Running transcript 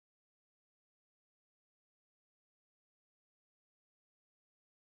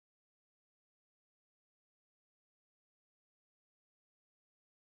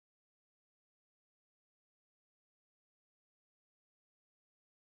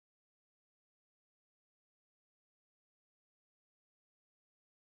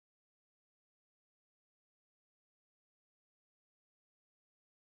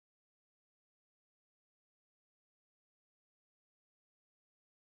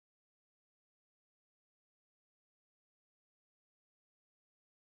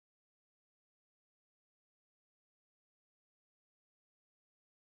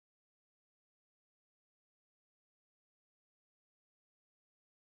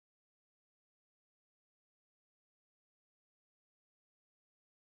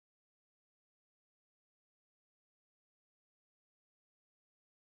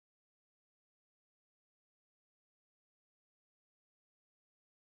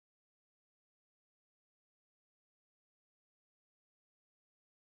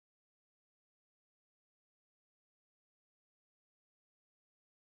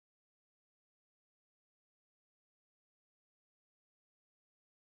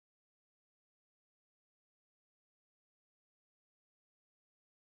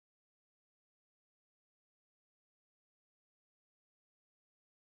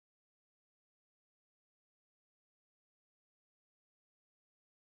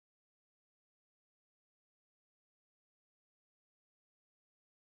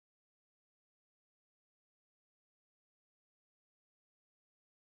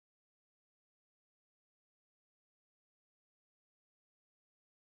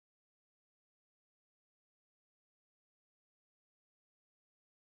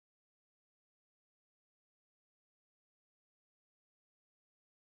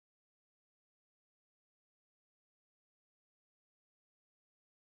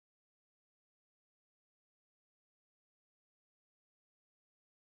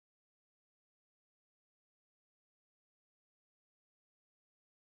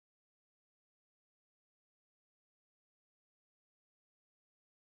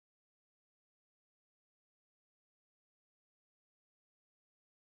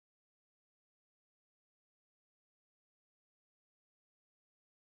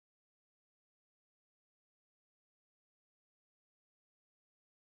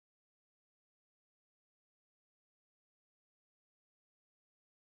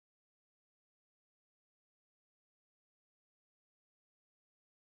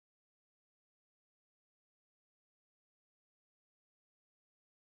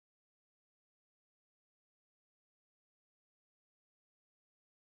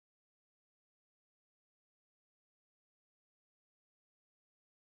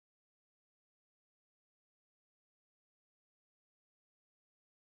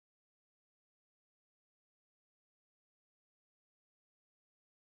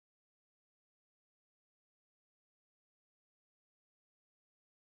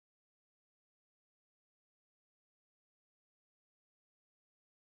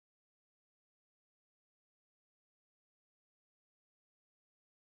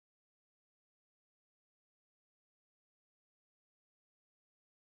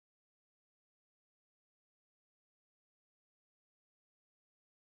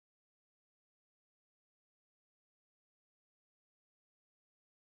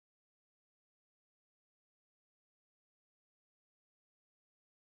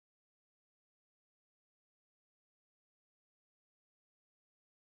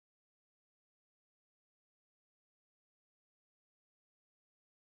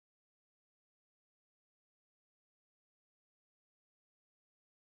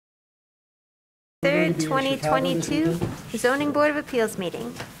3rd, 2022 Zoning Board of Appeals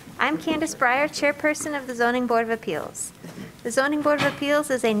meeting. I'm Candace Breyer, Chairperson of the Zoning Board of Appeals. The Zoning Board of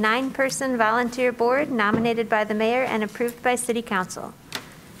Appeals is a 9-person volunteer board nominated by the mayor and approved by City Council.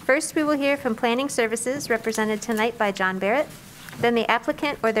 First, we will hear from Planning Services, represented tonight by John Barrett. Then the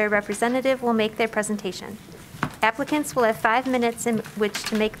applicant or their representative will make their presentation. Applicants will have 5 minutes in which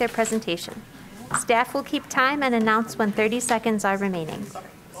to make their presentation. Staff will keep time and announce when 30 seconds are remaining.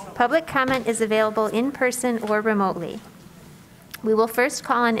 Public comment is available in person or remotely. We will first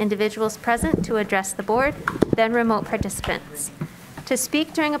call on individuals present to address the board, then remote participants. To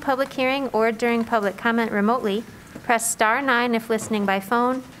speak during a public hearing or during public comment remotely, press *9 if listening by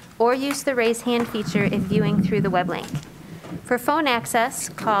phone, or use the raise hand feature if viewing through the web link. For phone access,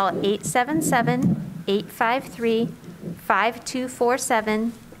 call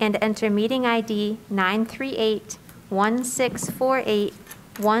 877-853-5247 and enter meeting ID 938-1648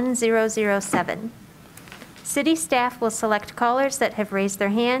 1007. City staff will select callers that have raised their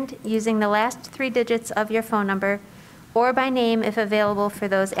hand using the last 3 digits of your phone number or by name if available for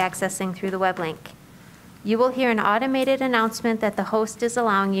those accessing through the web link. You will hear an automated announcement that the host is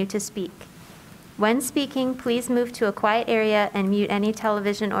allowing you to speak. When speaking, please move to a quiet area and mute any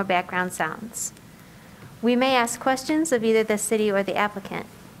television or background sounds. We may ask questions of either the city or the applicant.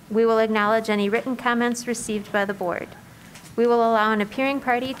 We will acknowledge any written comments received by the board. We will allow an appearing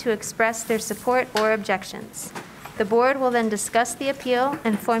party to express their support or objections. The board will then discuss the appeal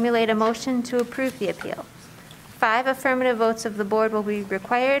and formulate a motion to approve the appeal. 5 affirmative votes of the board will be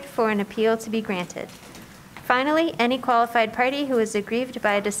required for an appeal to be granted. Finally, any qualified party who is aggrieved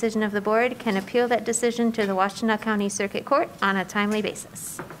by a decision of the board can appeal that decision to the Washtenaw County Circuit Court on a timely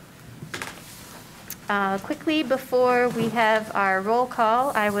basis. Quickly, before we have our roll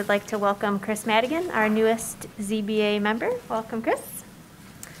call, I would like to welcome Chris Madigan, our newest ZBA member. Welcome, Chris.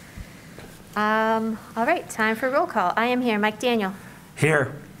 All right, time for roll call. I am here. Mike Daniel.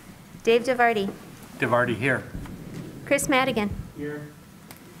 Here. Dave DeVarty. DeVarty here. Chris Madigan. Here.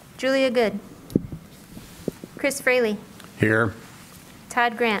 Julia Good. Chris Fraley. Here.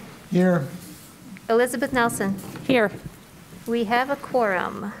 Todd Grant. Here. Elizabeth Nelson. Here. We have a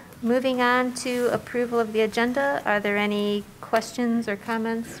quorum. Moving on to approval of the agenda. Are there any questions or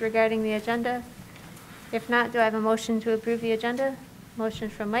comments regarding the agenda? If not, do I have a motion to approve the agenda? Motion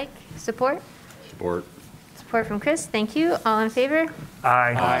from Mike. Support? Support. Support from Chris. Thank you. All in favor?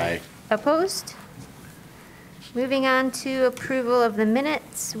 Aye. Aye. Opposed? Moving on to approval of the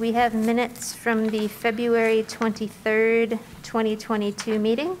minutes. We have minutes from the February 23rd, 2022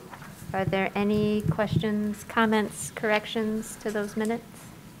 meeting. Are there any questions, comments, corrections to those minutes?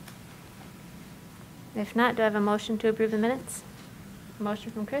 If not, do I have a motion to approve the minutes?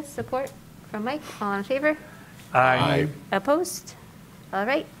 Motion from Chris, support from Mike. All in favor? Aye. Opposed? All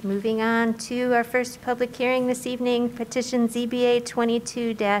right, moving on to our first public hearing this evening, petition ZBA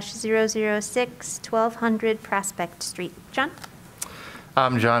 22-006, 1200 Prospect Street. John?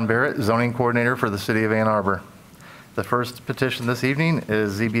 I'm John Barrett, zoning coordinator for the city of Ann Arbor. The first petition this evening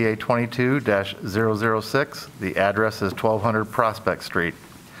is ZBA 22-006. The address is 1200 Prospect Street.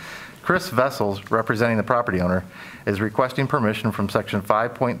 Chris Vessels, representing the property owner, is requesting permission from section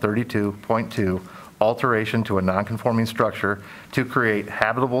 5.32.2, alteration to a non-conforming structure to create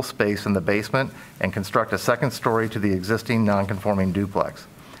habitable space in the basement and construct a second story to the existing non-conforming duplex.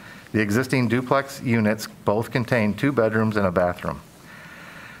 The existing duplex units both contain 2 bedrooms and a bathroom.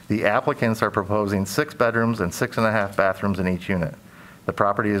 The applicants are proposing 6 bedrooms and 6.5 bathrooms in each unit. The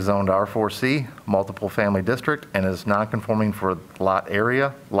property is zoned R4C, multiple family district, and is non-conforming for lot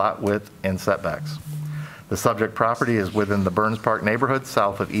area, lot width, and setbacks. The subject property is within the Burns Park neighborhood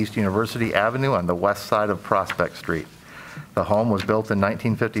south of East University Avenue on the west side of Prospect Street. The home was built in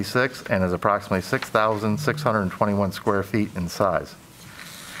 1956 and is approximately 6,621 square feet in size.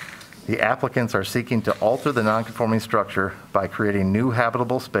 The applicants are seeking to alter the non-conforming structure by creating new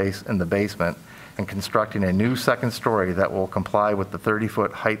habitable space in the basement and constructing a new second story that will comply with the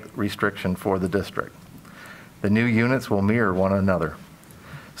 30-foot height restriction for the district. The new units will mirror one another.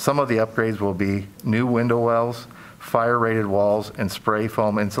 Some of the upgrades will be new window wells, fire-rated walls, and spray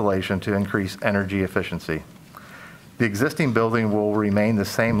foam insulation to increase energy efficiency. The existing building will remain the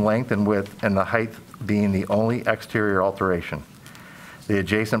same length and width, and the height being the only exterior alteration. The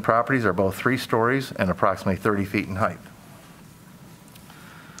adjacent properties are both 3 stories and approximately 30 feet in height.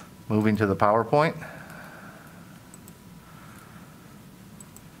 Moving to the PowerPoint.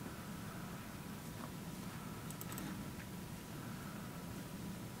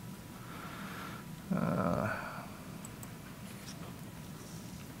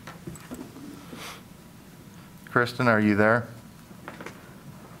 Kristen, are you there?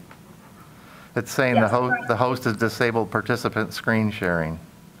 It's saying Yes, the host is disabled participant screen sharing.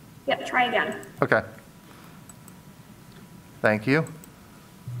 Yep, try again. Okay. Thank you.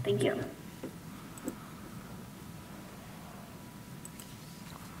 Thank you.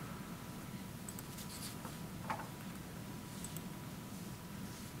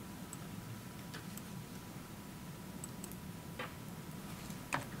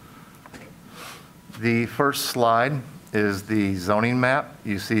 The first slide is the zoning map.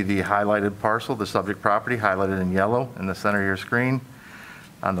 You see the highlighted parcel, the subject property highlighted in yellow in the center of your screen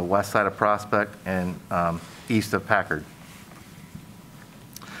on the west side of Prospect and east of Packard.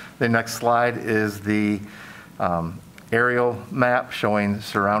 The next slide is the aerial map showing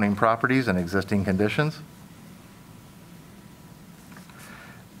surrounding properties and existing conditions.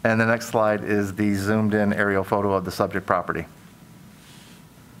 And the next slide is the zoomed in aerial photo of the subject property.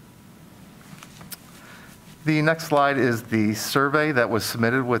 The next slide is the survey that was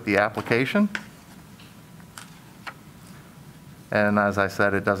submitted with the application. And as I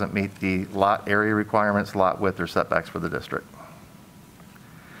said, it doesn't meet the lot area requirements, lot width, or setbacks for the district.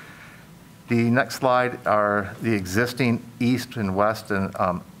 The next slide are the existing east and west and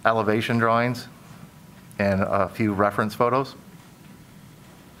elevation drawings and a few reference photos.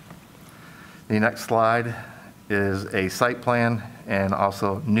 The next slide is a site plan and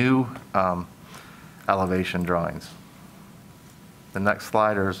also new elevation drawings. The next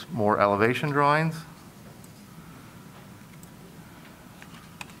slide is more elevation drawings.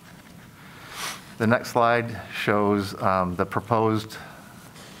 The next slide shows the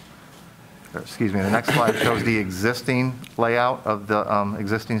next slide shows the existing layout of the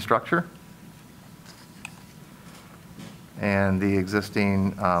existing structure and the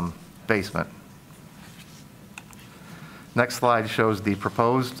existing basement. Next slide shows the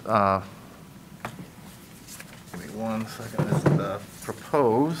proposed, give me 1 second, this is the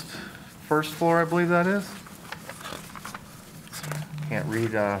proposed first floor, I believe that is. Can't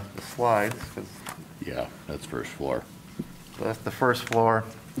read the slides, 'cause Yeah, that's first floor. so that's the first floor.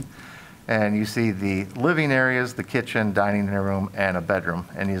 And you see the living areas, the kitchen, dining room, and a bedroom.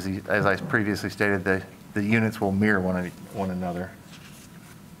 And as I previously stated, the units will mirror one another.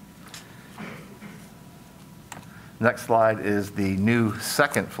 Next slide is the new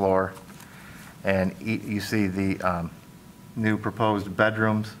second floor, and you see the new proposed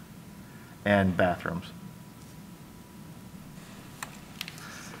bedrooms and bathrooms.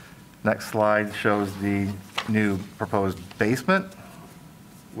 Next slide shows the new proposed basement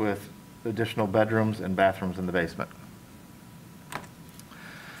with additional bedrooms and bathrooms in the basement.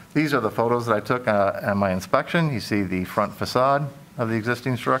 These are the photos that I took on my inspection. You see the front facade of the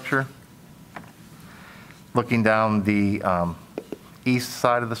existing structure. Looking down the east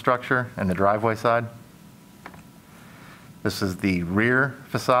side of the structure and the driveway side. This is the rear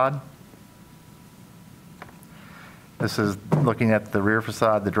facade. This is looking at the rear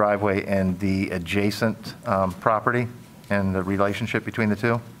facade, the driveway, and the adjacent property and the relationship between the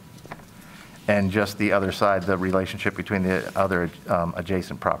two. And just the other side, the relationship between the other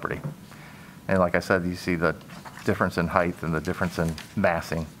adjacent property. And like I said, you see the difference in height and the difference in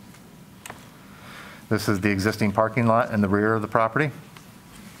massing. This is the existing parking lot in the rear of the property.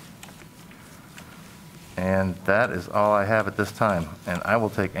 And that is all I have at this time. And I will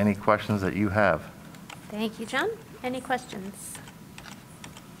take any questions that you have. Thank you, John. Any questions?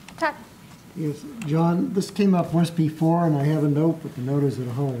 Todd? Yes, John, this came up once before, and I have a note, but the note is at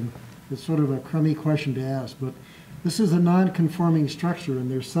home. It's sort of a crummy question to ask, but this is a non-conforming structure, and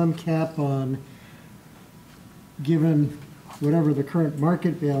there's some cap on, given whatever the current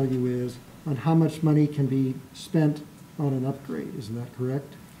market value is, on how much money can be spent on an upgrade. Isn't that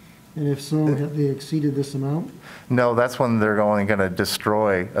correct? And if so, have they exceeded this amount? No, that's when they're only going to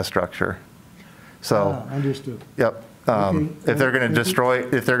destroy a structure. So, Understood. yep. Okay. If they're going to Thank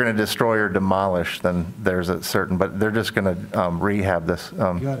you. destroy or demolish, then there's a certain, but they're just going to rehab this.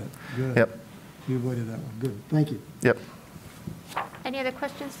 Got it, good. Yep, You avoided that one, good, thank you. yep. Any other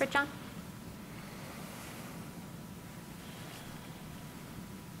questions for John?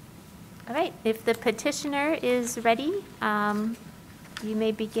 All right, if the petitioner is ready, you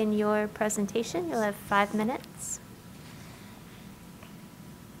may begin your presentation. You'll have 5 minutes.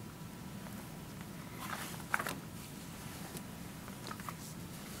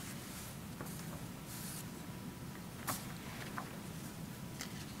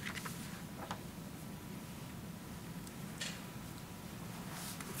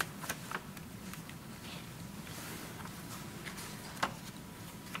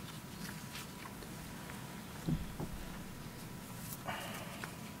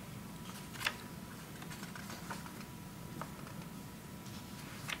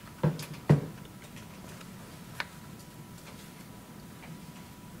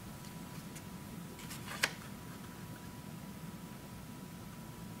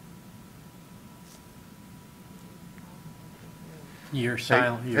 You're Hey,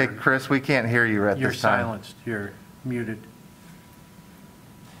 silent. hey, Chris, we can't hear you at You're this time. silenced. You're muted.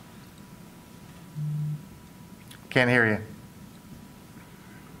 Can't hear you.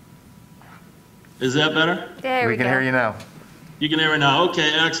 Is that better? There we We can go. hear you now. You can hear me now.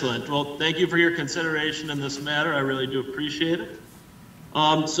 Okay, excellent. Well, thank you for your consideration in this matter. I really do appreciate it.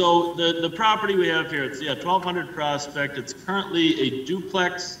 So the property we have here, it's 1200 Prospect. It's currently a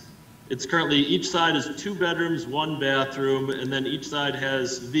duplex. It's currently, each side is 2 bedrooms, 1 bathroom, and then each side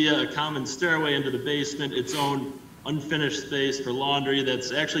has, via a common stairway into the basement, its own unfinished space for laundry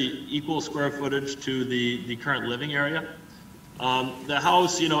that's actually equal square footage to the current living area. The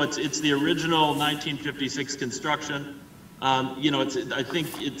house, it's the original 1956 construction. I think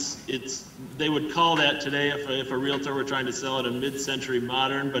they would call that today, if a realtor were trying to sell it, a mid-century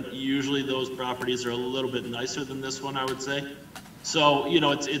modern, but usually those properties are a little bit nicer than this one, I would say. So,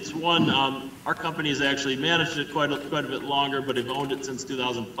 it's one, our company's actually managed it quite a bit longer, but have owned it since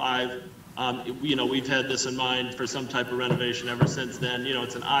 2005. We've had this in mind for some type of renovation ever since then.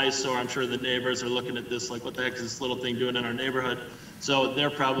 It's an eyesore. I'm sure the neighbors are looking at this like, what the heck is this little thing doing in our neighborhood? So they're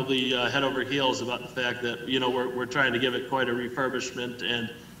probably head over heels about the fact that, we're trying to give it quite a refurbishment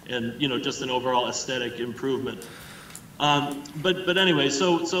and just an overall aesthetic improvement. But anyway,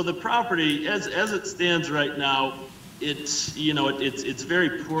 so the property, as it stands right now, it's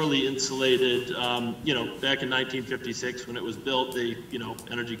very poorly insulated. Back in 1956 when it was built,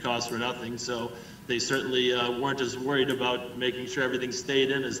 energy costs were nothing, so they certainly weren't as worried about making sure everything stayed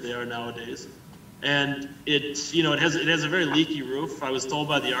in as they are nowadays. And it has a very leaky roof. I was told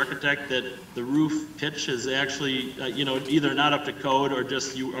by the architect that the roof pitch is actually either not up to code or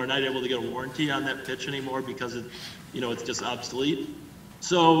just you are not able to get a warranty on that pitch anymore because it's just obsolete.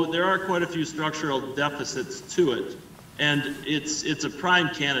 So there are quite a few structural deficits to it. And it's a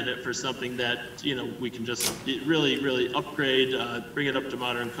prime candidate for something that, we can just really, really upgrade, bring it up to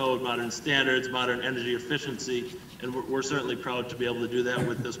modern code, modern standards, modern energy efficiency, and we're certainly proud to be able to do that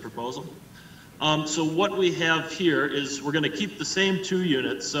with this proposal. So what we have here is we're going to keep the same 2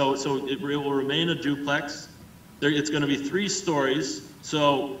 units, so it will remain a duplex. It's going to be 3 stories,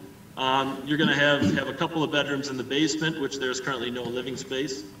 so you're going to have a couple of bedrooms in the basement, which there's currently no living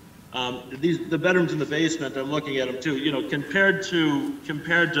space. The bedrooms in the basement, I'm looking at them too, compared to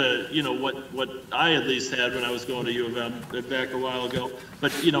what I at least had when I was going to U of M back a while ago,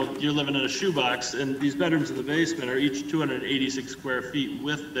 but you're living in a shoebox, and these bedrooms in the basement are each 286 square feet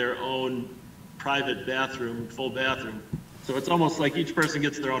with their own private bathroom, full bathroom. So it's almost like each person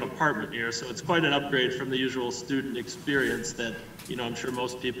gets their own apartment here, so it's quite an upgrade from the usual student experience that, I'm sure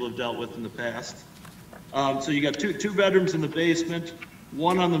most people have dealt with in the past. So you got two bedrooms in the basement,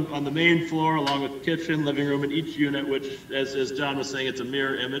 one on the main floor, along with kitchen, living room in each unit, which, as John was saying, it's a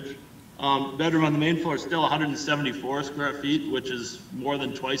mirror image. Bedroom on the main floor is still 174 square feet, which is more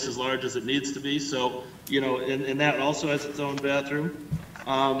than twice as large as it needs to be. So, and that also has its own bathroom.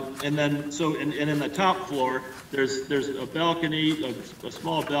 And in the top floor, there's a balcony, a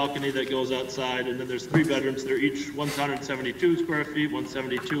small balcony that goes outside, and then there's 3 bedrooms. They're each 172 square feet,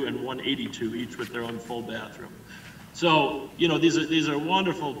 172 and 182, each with their own full bathroom. So, these are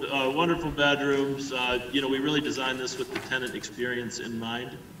wonderful, wonderful bedrooms. We really designed this with the tenant experience in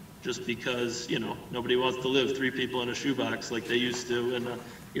mind, just because, nobody wants to live 3 people in a shoebox like they used to. And,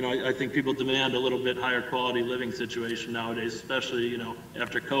 I think people demand a little bit higher quality living situation nowadays, especially,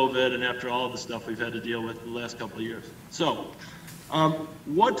 after COVID and after all of the stuff we've had to deal with the last couple of years. So,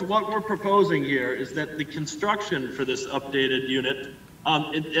 what we're proposing here is that the construction for this updated unit,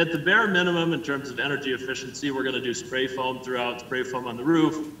 at the bare minimum in terms of energy efficiency, we're going to do spray foam throughout, spray foam on the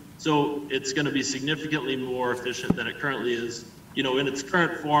roof. So it's going to be significantly more efficient than it currently is. In its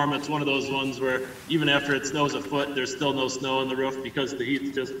current form, it's one of those ones where even after it snows a foot, there's still no snow on the roof because the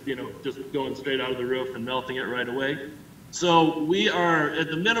heat's just going straight out of the roof and melting it right away. So we are,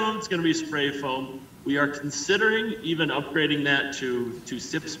 at the minimum, it's going to be spray foam. We are considering even upgrading that to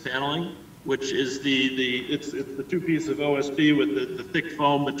SIPS paneling, which is it's the 2-piece of OSB with the thick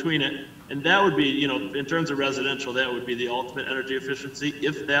foam between it. And that would be, in terms of residential, that would be the ultimate energy efficiency.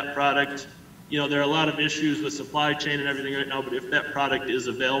 If that product, there are a lot of issues with supply chain and everything right now, but if that product is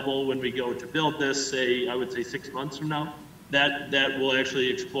available when we go to build this, I would say 6 months from now, that we'll actually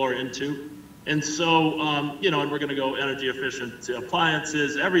explore into. And so, and we're going to go energy efficient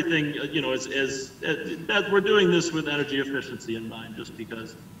appliances, everything, that we're doing this with energy efficiency in mind, just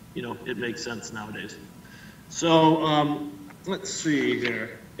because, it makes sense nowadays. So, let's see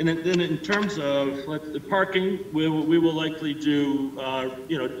here. And then in terms of the parking, we will likely do,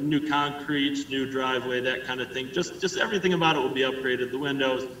 new concrete, new driveway, that kind of thing. Just everything about it will be upgraded. The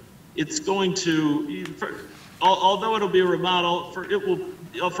windows, it's going to, although it'll be a remodel,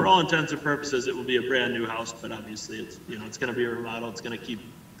 for all intents and purposes, it will be a brand new house, but obviously it's, it's going to be a remodel. It's going to keep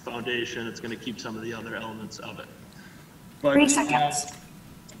foundation. It's going to keep some of the other elements of it. But, 3 seconds.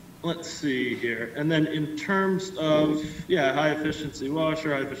 let's see here. And then in terms of, high efficiency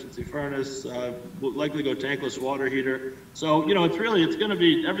washer, high efficiency furnace, will likely go tankless water heater. So, it's going to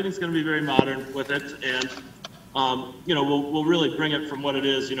be, everything's going to be very modern with it. And, we'll really bring it from what it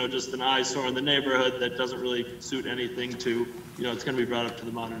is, just an eyesore in the neighborhood that doesn't really suit anything to, it's going to be brought up to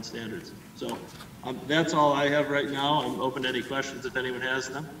the modern standards. So that's all I have right now. I'm open to any questions if anyone has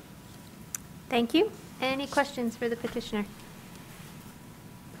them. Thank you. Any questions for the petitioner?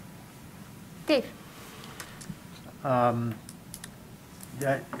 Dave?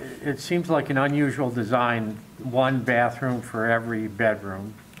 It seems like an unusual design, one bathroom for every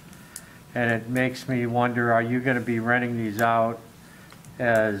bedroom. And it makes me wonder, are you going to be renting these out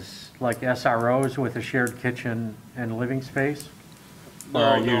as like SROs with a shared kitchen and living space? Or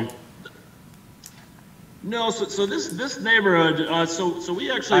are you? No, so this neighborhood, so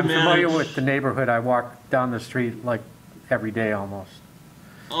we actually I'm familiar manage. with the neighborhood. I walk down the street like every day almost.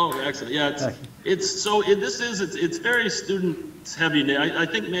 Oh, excellent. Yeah, it's very student heavy. I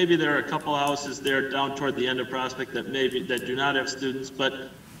think maybe there are a couple houses there down toward the end of Prospect that that do not have students, but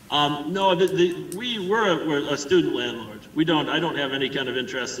no, we're a student landlord. I don't have any kind of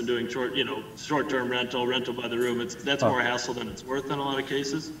interest in doing short-term rental by the room. That's more hassle than it's worth in a lot of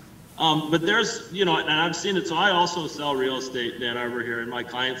cases. But there's, and I've seen it. So I also sell real estate in Ann Arbor here, and my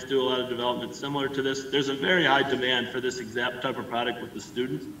clients do a lot of development similar to this. There's a very high demand for this exact type of product with the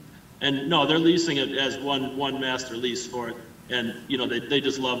students. And no, they're leasing it as one master lease for it. And, they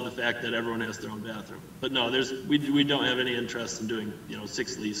just love the fact that everyone has their own bathroom. But no, we don't have any interest in doing,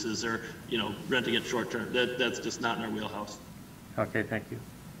 6 leases or, renting it short term. That's just not in our wheelhouse. Okay, thank you.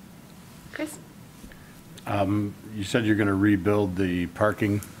 Chris? You said you're going to rebuild the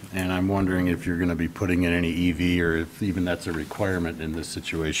parking, and I'm wondering if you're going to be putting in any EV or if even that's a requirement in this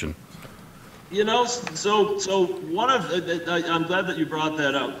situation. So one of, I'm glad that you brought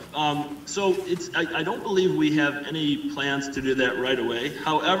that up. So I don't believe we have any plans to do that right away.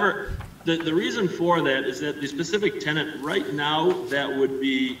 However, the reason for that is that the specific tenant right now that would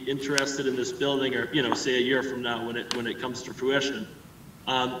be interested in this building, or, say a year from now when it comes to fruition,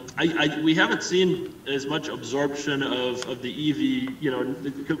 we haven't seen as much absorption of the EV,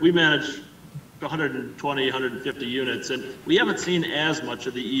 we manage 120, 150 units, and we haven't seen as much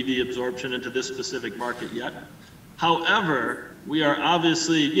of the EV absorption into this specific market yet. However, we are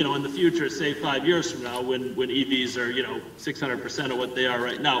obviously, in the future, say 5 years from now, when EVs are, 600% of what they are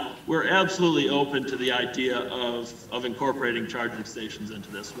right now, we're absolutely open to the idea of incorporating charging stations into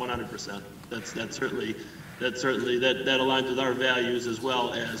this, 100%. That certainly aligns with our values as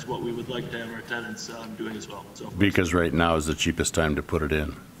well as what we would like to have our tenants doing as well. So Because right now is the cheapest time to put it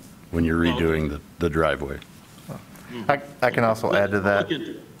in, when you're redoing the driveway. I can also add to that.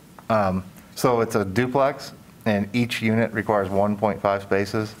 So it's a duplex, and each unit requires 1.5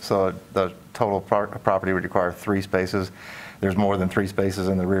 spaces, so the total property would require 3 spaces. There's more than 3 spaces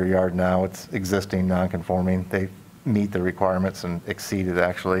in the rear yard now. It's existing non-conforming. They meet the requirements and exceed it,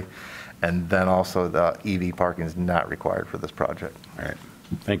 actually. And then also the EV parking is not required for this project. All right,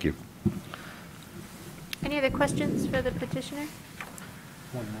 thank you. Any other questions for the petitioner?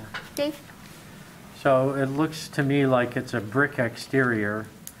 One more. Dave? So it looks to me like it's a brick exterior,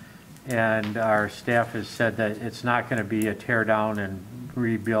 and our staff has said that it's not going to be a tear down and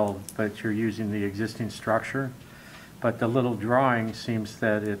rebuild, but you're using the existing structure. But the little drawing seems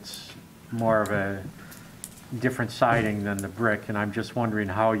that it's more of a different siding than the brick, and I'm just wondering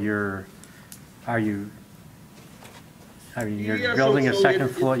how you're building a second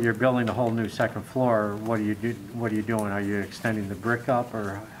floor, you're building a whole new second floor. What are you doing? Are you extending the brick up,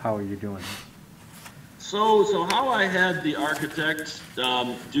 or how are you doing it? So how I had the architect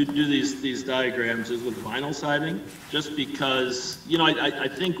do these diagrams is with vinyl siding, just because, I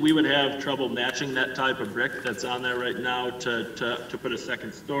think we would have trouble matching that type of brick that's on there right now to put a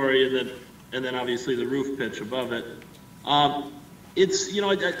second story, and then obviously the roof pitch above it. It's,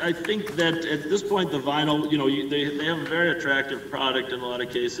 I think that at this point, the vinyl, they have a very attractive product in a lot of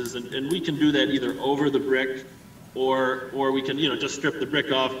cases, and we can do that either over the brick, or we can, just strip the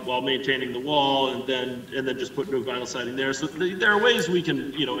brick off while maintaining the wall, and then just put new vinyl siding there. So there are ways we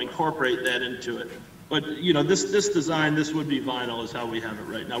can, incorporate that into it. But, this design, this would be vinyl is how we have it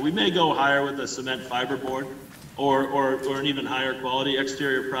right now. We may go higher with a cement fiberboard, or an even higher quality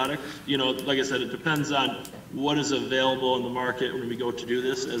exterior product. Like I said, it depends on what is available in the market when we go to do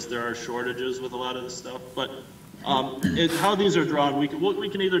this, as there are shortages with a lot of this stuff. But How these are drawn, we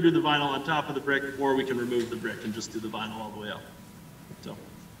can either do the vinyl on top of the brick, or we can remove the brick and just do the vinyl all the way up. So,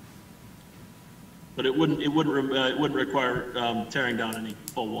 but it wouldn't require tearing down any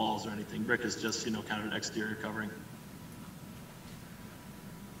full walls or anything. Brick is just, kind of an exterior covering.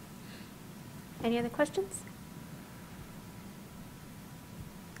 Any other questions?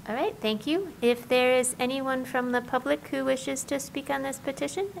 All right, thank you. If there is anyone from the public who wishes to speak on this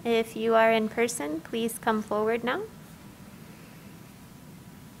petition, if you are in person, please come forward now.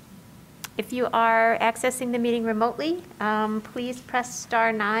 If you are accessing the meeting remotely, please press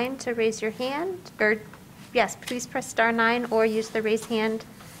 *9 to raise your hand, or yes, please press *9 or use the raise hand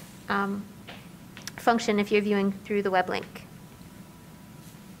function if you're viewing through the web link.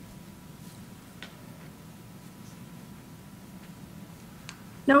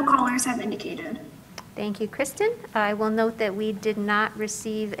 No callers have indicated. Thank you, Kristen. I will note that we did not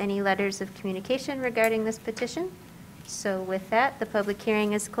receive any letters of communication regarding this petition. So with that, the public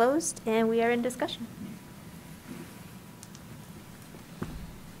hearing is closed and we are in discussion.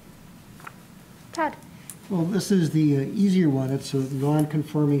 Todd? Well, this is the easier one. It's a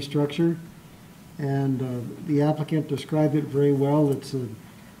non-conforming structure, and the applicant described it very well. It's an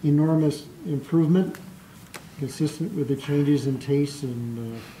enormous improvement, consistent with the changes in tastes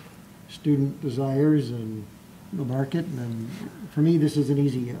and student desires and the market. And for me, this is an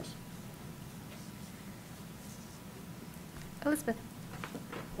easy yes. Elizabeth?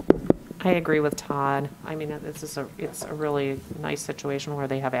 I agree with Todd. I mean, it's a really nice situation where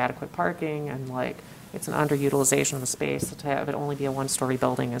they have adequate parking, and like, it's an underutilization of the space. To have it only be a one-story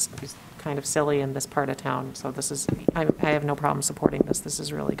building is kind of silly in this part of town. So this is, I have no problem supporting this. This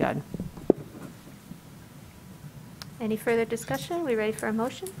is really good. Any further discussion? We ready for a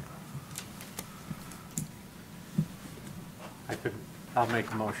motion? I'll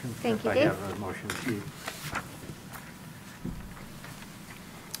make a motion. Thank you, if Dave. I have a motion sheet.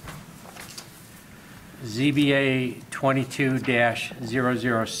 ZBA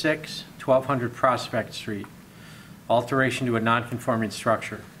 22-006, 1200 Prospect Street, alteration to a non-conforming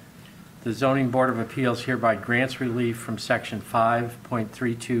structure. The Zoning Board of Appeals hereby grants relief from Section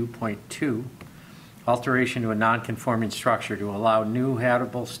 5.32.2, alteration to a non-conforming structure to allow new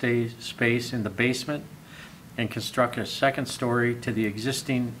habitable space in the basement and construct a second story to the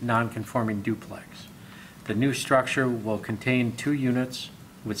existing non-conforming duplex. The new structure will contain 2 units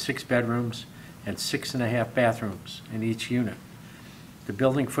with 6 bedrooms and 6.5 bathrooms in each unit. The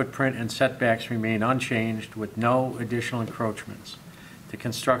building footprint and setbacks remain unchanged with no additional encroachments. The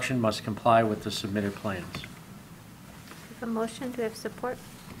construction must comply with the submitted plans. We have a motion. Do we have support?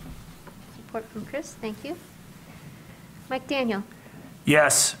 Support from Chris. Thank you. Mike Daniel.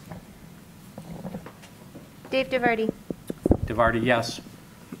 Yes. Dave DeVarty. DeVarty, yes.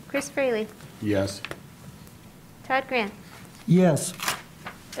 Chris Fraley. Yes. Todd Grant. Yes.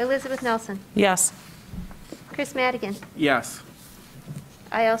 Elizabeth Nelson. Yes. Chris Madigan. Yes.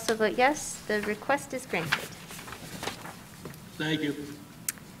 I also vote yes. The request is granted. Thank you.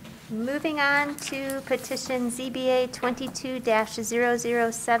 Moving on to petition ZBA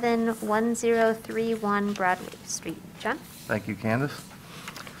 22-007-1031 Broadway Street. John? Thank you, Candace.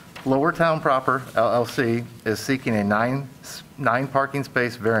 Lower Town Proper LLC is seeking a nine parking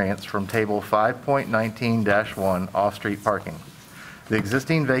space variance from Table 5.19-1 off-street parking. The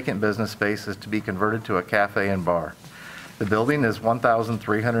existing vacant business space is to be converted to a cafe and bar. The building is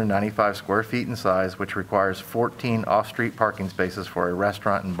 1,395 square feet in size, which requires 14 off-street parking spaces for a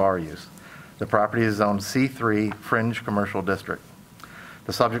restaurant and bar use. The property is zoned C3 Fringe Commercial District.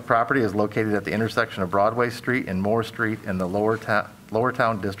 The subject property is located at the intersection of Broadway Street and Moore Street in the Lower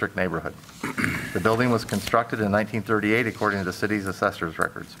Town District neighborhood. The building was constructed in 1938 according to the city's assessor's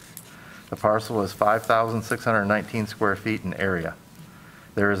records. The parcel is 5,619 square feet in area.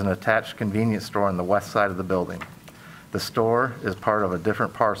 There is an attached convenience store on the west side of the building. The store is part of a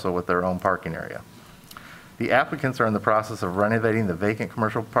different parcel with their own parking area. The applicants are in the process of renovating the vacant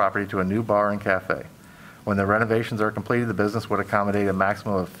commercial property to a new bar and cafe. When the renovations are completed, the business would accommodate a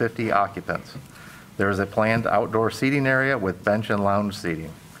maximum of 50 occupants. There is a planned outdoor seating area with bench and lounge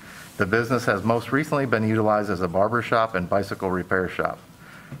seating. The business has most recently been utilized as a barber shop and bicycle repair shop.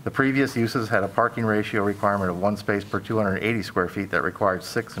 The previous uses had a parking ratio requirement of 1 space per 280 square feet that required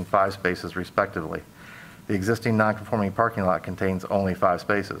 6 and 5 spaces respectively. The existing non-conforming parking lot contains only 5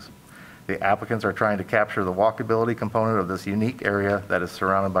 spaces. The applicants are trying to capture the walkability component of this unique area that is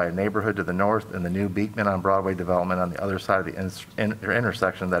surrounded by a neighborhood to the north and the new Beekman on Broadway development on the other side of the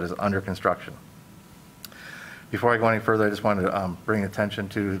intersection that is under construction. Before I go any further, I just wanted to bring attention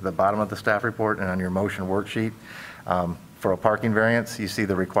to the bottom of the staff report and on your motion worksheet. For a parking variance, you see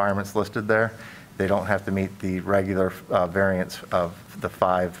the requirements listed there. They don't have to meet the regular variance of the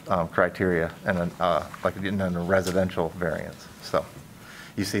 5 criteria and like in a residential variance. So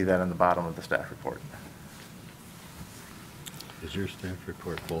you see that in the bottom of the staff report. Is your staff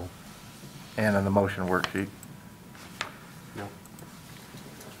report full? And in the motion worksheet. No.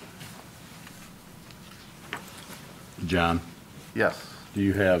 John, Yes, do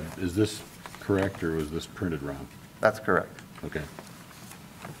you have, is this correct or was this printed wrong? that's correct. Okay.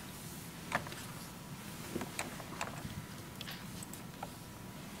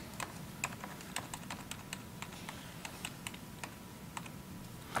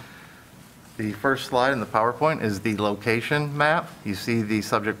 The first slide in the PowerPoint is the location map. You see the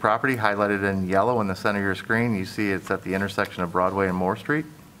subject property highlighted in yellow in the center of your screen. You see it's at the intersection of Broadway and Moore Street.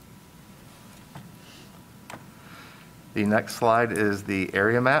 The next slide is the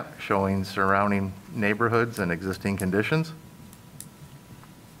area map showing surrounding neighborhoods and existing conditions.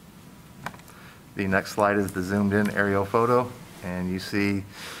 The next slide is the zoomed-in aerial photo, and you see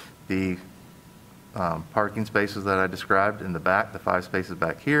the parking spaces that I described in the back, the 5 spaces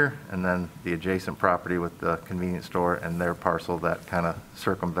back here, and then the adjacent property with the convenience store and their parcel that kind of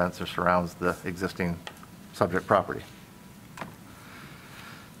circumvents or surrounds the existing subject property.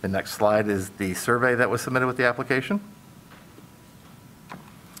 The next slide is the survey that was submitted with the application.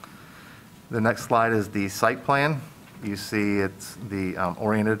 The next slide is the site plan. You see it's the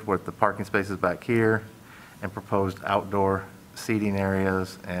oriented with the parking spaces back here and proposed outdoor seating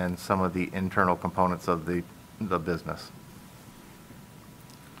areas and some of the internal components of the business.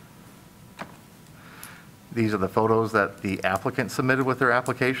 These are the photos that the applicant submitted with their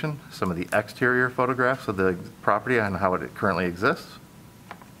application, some of the exterior photographs of the property and how it currently exists.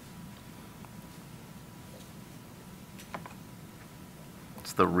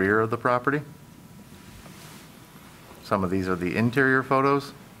 It's the rear of the property. Some of these are the interior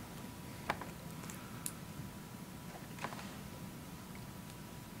photos.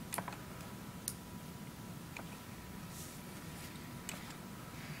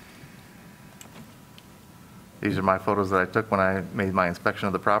 These are my photos that I took when I made my inspection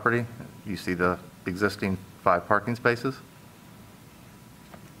of the property. You see the existing 5 parking spaces.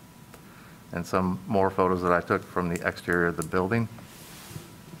 And some more photos that I took from the exterior of the building.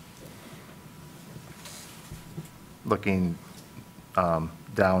 Looking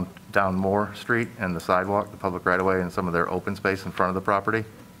down Moore Street and the sidewalk, the public right-of-way, and some of their open space in front of the property,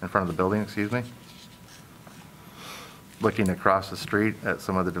 in front of the building, excuse me. Looking across the street at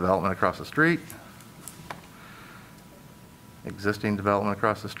some of the development across the street. Existing development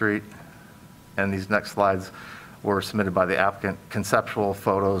across the street. And these next slides were submitted by the applicant, conceptual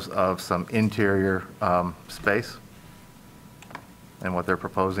photos of some interior space and what they're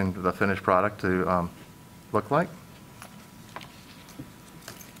proposing the finished product to look like.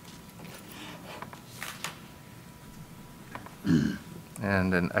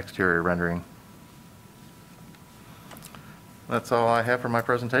 And an exterior rendering. That's all I have for my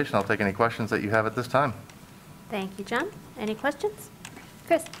presentation. I'll take any questions that you have at this time. Thank you, John. Any questions?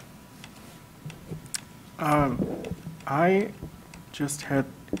 Chris? I just had,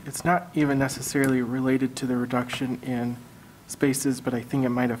 it's not even necessarily related to the reduction in spaces, but I think it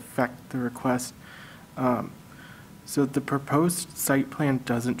might affect the request. So the proposed site plan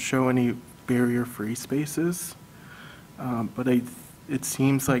doesn't show any barrier-free spaces, but it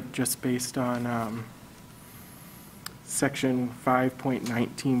seems like just based on section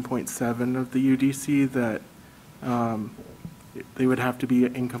 5.19.7 of the UDC that they would have to be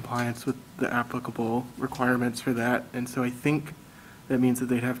in compliance with the applicable requirements for that. And so I think that means that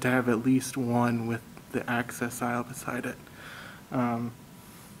they'd have to have at least one with the access aisle beside it.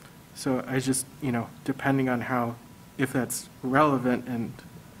 So I just, depending on how, if that's relevant and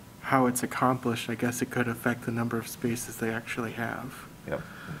how it's accomplished, I guess it could affect the number of spaces they actually have. Yep.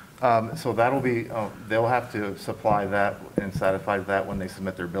 So that'll be, they'll have to supply that and satisfy that when they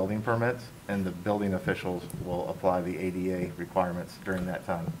submit their building permits, and the building officials will apply the ADA requirements during that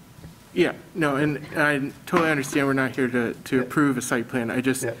time. Yeah, no, and I totally understand we're not here to approve a site plan. I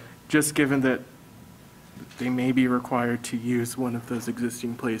just, just given that they may be required to use one of those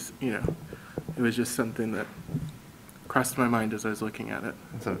existing places, it was just something that crossed my mind as I was looking at it.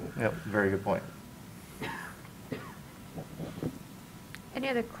 So, yep, very good point. Any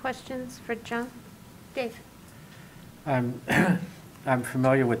other questions for John? Dave? I'm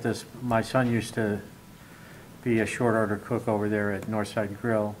familiar with this. My son used to be a short order cook over there at Northside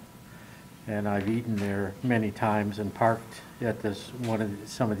Grill, and I've eaten there many times and parked at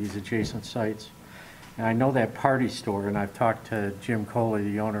some of these adjacent sites. And I know that party store, and I've talked to Jim Coley,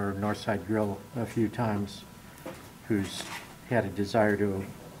 the owner of Northside Grill, a few times, who's had a desire to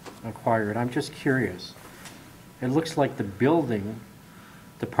acquired. I'm just curious. It looks like the building,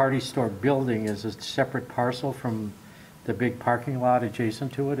 the party store building is a separate parcel from the big parking lot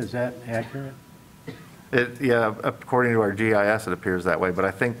adjacent to it. Is that accurate? Yeah, according to our GIS, it appears that way, but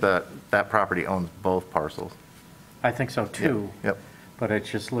I think that that property owns both parcels. I think so too. Yep. But it's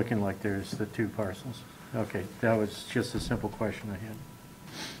just looking like there's the two parcels. Okay, that was just a simple question I had.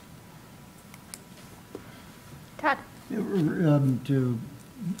 Todd? To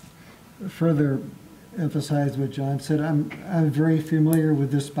further emphasize what John said, I'm very familiar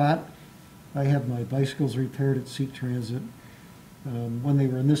with this spot. I have my bicycles repaired at Seek Transit. When they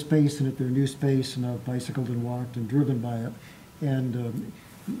were in this space and at their new space, and I've bicycled and walked and driven by it. And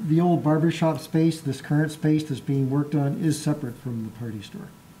the old barber shop space, this current space that's being worked on, is separate from the party store.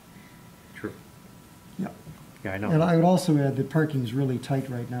 True. Yeah. Yeah, I know. And I would also add that parking is really tight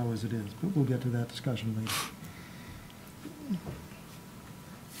right now as it is, but we'll get to that discussion later.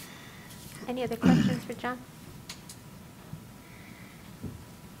 Any other questions for John?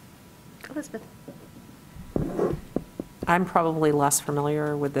 Elizabeth? I'm probably less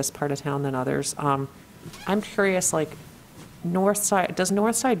familiar with this part of town than others. I'm curious, like, does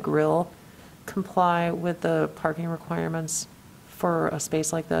Northside Grill comply with the parking requirements for a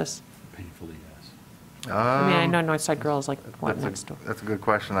space like this? Painfully, yes. I mean, I know Northside Grill is like, what, next door? That's a good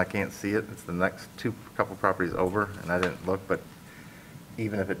question. I can't see it. It's the next couple properties over, and I didn't look, but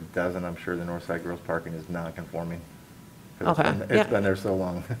even if it doesn't, I'm sure the Northside Girls parking is non-conforming. 'Cause Okay, yeah. It's been there so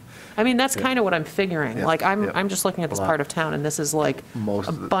long. I mean, that's kind of what I'm figuring. Yeah, Like, yeah. I'm just looking at this part of town, and this is like, Most a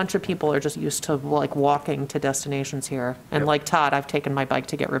of the- bunch of people are just used to like walking to destinations here. And Yep. like Todd, I've taken my bike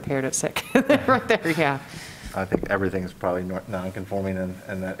to get repaired at Sick. Right there, yeah. I think everything is probably non-conforming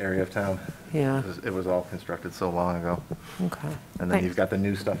in that area of town. Yeah. It was all constructed so long ago. Okay. And then you've got the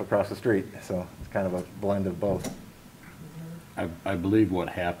new stuff across the street, so it's kind of a blend of both. I believe what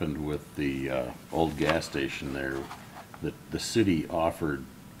happened with the old gas station there, that the city offered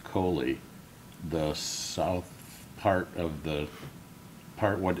Coley the south part of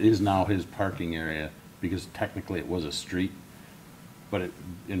what is now his parking area, because technically it was a street, but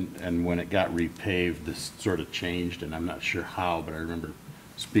and when it got repaved, this sort of changed, and I'm not sure how, but I remember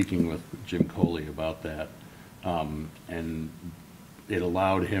speaking with Jim Coley about that, and it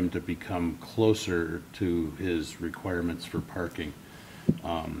allowed him to become closer to his requirements for parking.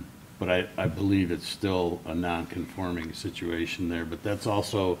 But I believe it's still a non-conforming situation there, but that's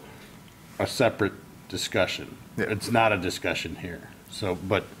also a separate discussion. Yeah. It's not a discussion here. So,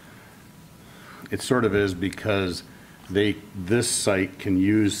 but it sort of is, because this site can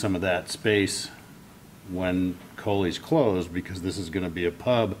use some of that space when Coley's closed, because this is going to be a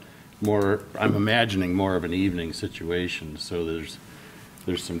pub, I'm imagining more of an evening situation, so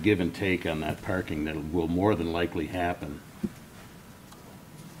there's some give and take on that parking that will more than likely happen.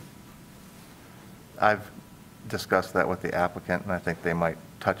 I've discussed that with the applicant, and I think they might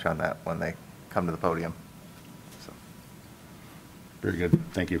touch on that when they come to the podium. So. Very good,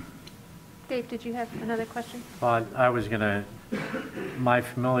 thank you. Dave, did you have another question? Well, I was going to, my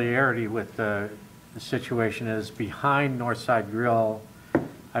familiarity with the situation is behind Northside Grill.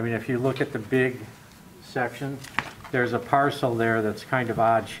 I mean, if you look at the big section, there's a parcel there that's kind of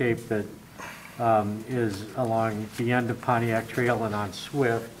odd shaped that is along the end of Pontiac Trail and on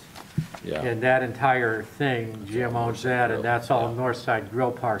Swift. Yeah. And that entire thing, Jim owns that, and that's all Northside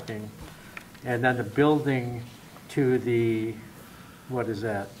Grill parking. And then the building to the, what is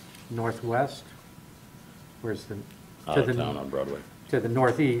that, northwest? Where's the? Out of town on Broadway. To the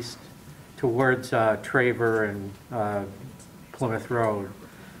northeast, towards Traver and Plymouth Road.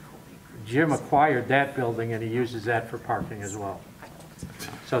 Jim acquired that building, and he uses that for parking as well.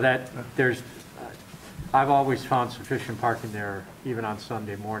 So that, I've always found sufficient parking there, even on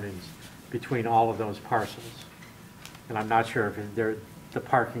Sunday mornings, between all of those parcels. And I'm not sure if the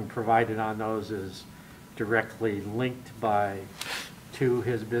parking provided on those is directly linked to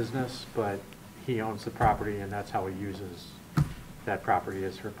his business, but he owns the property, and that's how he uses that property,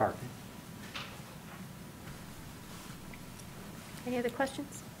 is for parking. Any other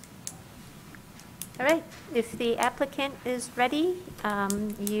questions? All right, if the applicant is ready,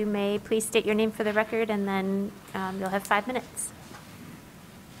 you may please state your name for the record, and then you'll have 5 minutes.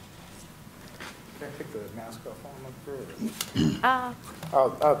 Can I take the mask off while I'm up there?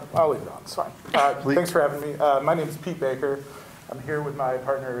 I'll leave it on, it's fine. Thanks for having me. My name is Pete Baker. I'm here with my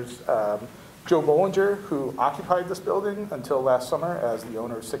partners, Joe Bollinger, who occupied this building until last summer as the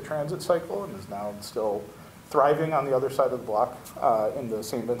owner of Sick Transit Cycle, and is now still thriving on the other side of the block in the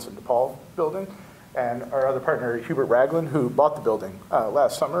St. Vincent de Paul building. And our other partner, Hubert Ragland, who bought the building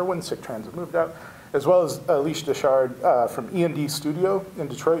last summer when Sick Transit moved out. as well as Alicia Deschard from E&D Studio in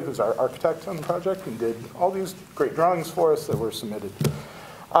Detroit, who's our architect on the project and did all these great drawings for us that were submitted.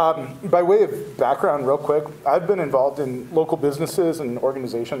 By way of background, real quick, I've been involved in local businesses and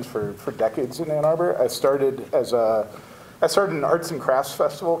organizations for decades in Ann Arbor. I started an arts and crafts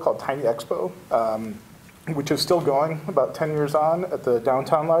festival called Tiny Expo, which is still going about 10 years on at the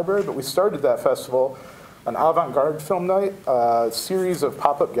downtown library. But we started that festival, an avant-garde film night, a series of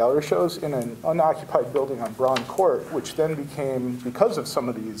pop-up gallery shows in an unoccupied building on Braun Court, which then became, because of some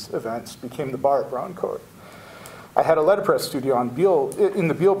of these events, became the bar at Braun Court. I had a letterpress studio in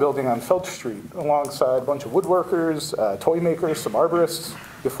the Beale building on Felch Street, alongside a bunch of woodworkers, toy makers, some arborists,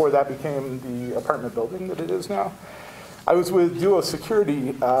 before that became the apartment building that it is now. I was with Duo Security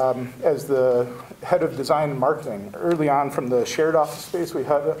as the head of design and marketing early on from the shared office space we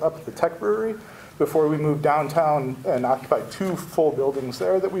had up at the Tech Brewery before we moved downtown and occupied 2 full buildings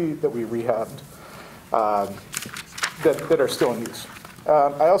there that we rehabbed that are still in use.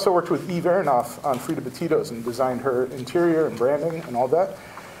 I also worked with Eve Aronoff on Frida Batidos and designed her interior and branding and all that.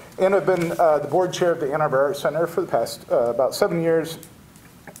 And I've been the board chair of the Ann Arbor Art Center for the past about 7 years,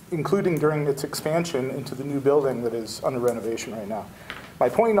 including during its expansion into the new building that is under renovation right now. My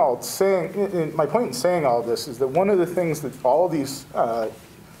point in saying all of this is that one of the things that all these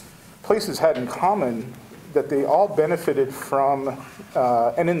places had in common that they all benefited from,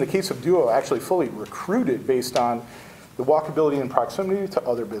 and in the case of Duo, actually fully recruited based on the walkability and proximity to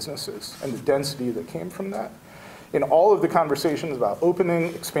other businesses and the density that came from that. In all of the conversations about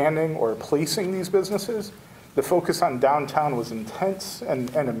opening, expanding, or placing these businesses, the focus on downtown was intense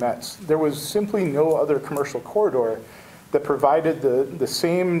and immense. There was simply no other commercial corridor that provided the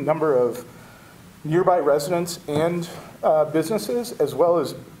same number of nearby residents and businesses, as well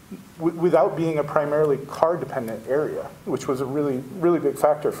as without being a primarily car-dependent area, which was a really, really big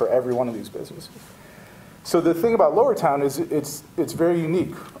factor for every one of these businesses. So the thing about Lowertown is it's very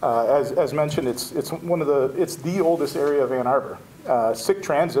unique. As mentioned, it's the oldest area of Ann Arbor. SICK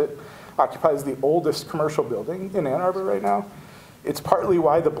Transit occupies the oldest commercial building in Ann Arbor right now. It's partly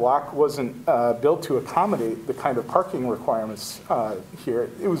why the block wasn't built to accommodate the kind of parking requirements here.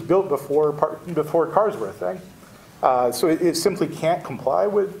 It was built before cars were a thing. So it simply can't comply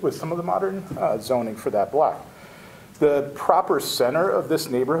with some of the modern zoning for that block. The proper center of this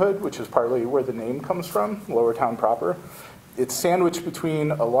neighborhood, which is partly where the name comes from, Lowertown proper, it's sandwiched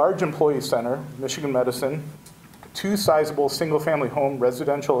between a large employee center, Michigan Medicine, 2 sizable single-family home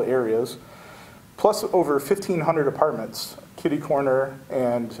residential areas, plus over 1,500 apartments, kitty corner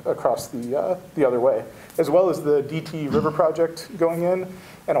and across the other way, as well as the DT River Project going in,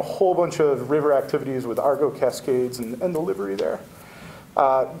 and a whole bunch of river activities with Argo Cascades and the livery there.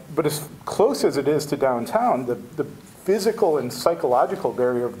 But as close as it is to downtown, the physical and psychological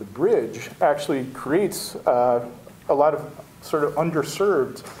barrier of the bridge actually creates a lot of sort of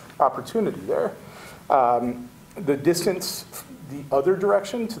underserved opportunity there. The distance the other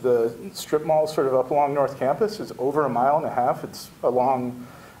direction to the strip mall sort of up along North Campus is over 1.5 miles. It's along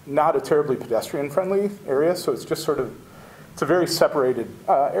not a terribly pedestrian-friendly area, so it's just sort of, it's a very separated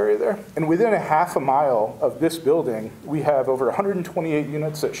area there. And within 0.5 mile of this building, we have over 128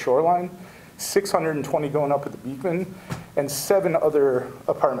 units at Shoreline, 620 going up at the Beekman, and 7 other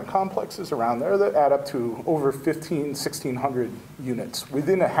apartment complexes around there that add up to over 1,600 units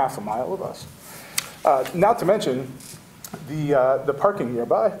within 0.5 mile of us. Not to mention the parking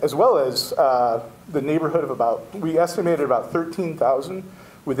nearby, as well as the neighborhood of we estimated about 13,000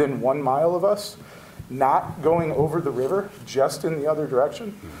 within 1 mile of us, not going over the river, just in the other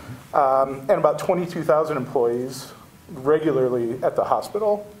direction, and about 22,000 employees regularly at the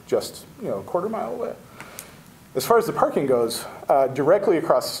hospital, just a 1/4 mile away. As far as the parking goes, directly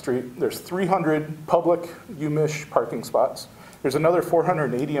across the street, there's 300 public UMich parking spots. There's another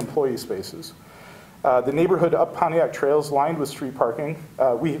 480 employee spaces. The neighborhood up Pontiac Trails lined with street parking.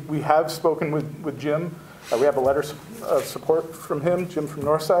 We have spoken with Jim. We have a letter of support from him, Jim from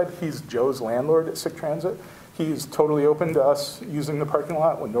Northside. He's Joe's landlord at SICK Transit. He's totally open to us using the parking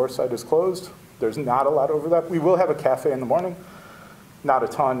lot when Northside is closed. There's not a lot over that. We will have a cafe in the morning. Not a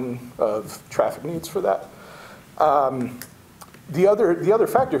ton of traffic needs for that. The other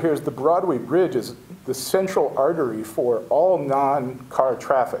factor here is the Broadway Bridge is the central artery for all non-car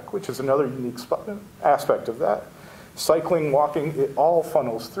traffic, which is another unique aspect of that. Cycling, walking, it all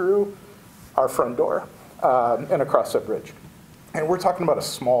funnels through our front door and across that bridge. And we're talking about a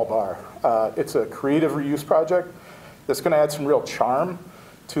small bar. It's a creative reuse project that's going to add some real charm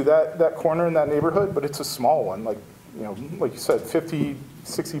to that corner in that neighborhood, but it's a small one, like you said, 50,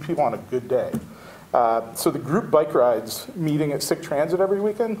 60 people on a good day. So the group bike rides meeting at SICK Transit every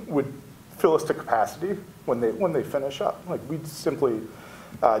weekend would fill us to capacity when they finish up. Like, we simply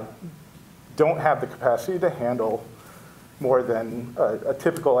don't have the capacity to handle more than a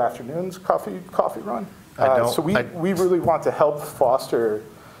typical afternoon's coffee run. So we really want to help foster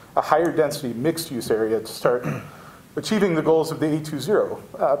a higher density mixed use area to start achieving the goals of the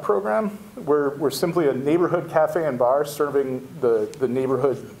 820 program. We're simply a neighborhood cafe and bar serving the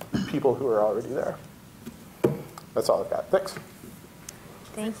neighborhood people who are already there. That's all I've got. Thanks.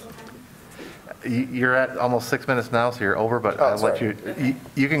 Thank you. You're at almost 6 minutes now, so you're over, but I'll let you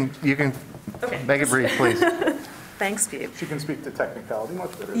can Okay. make it brief, please. Thanks, Pete. She can speak to technicality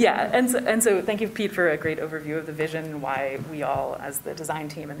much better. Yeah, and so thank you, Pete, for a great overview of the vision and why we all, as the design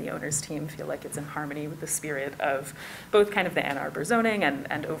team and the owners team, feel like it's in harmony with the spirit of both kind of the Ann Arbor zoning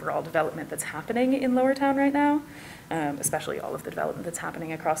and overall development that's happening in Lower Town right now, especially all of the development that's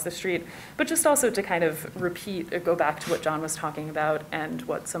happening across the street. But just also to kind of repeat, or go back to what John was talking about and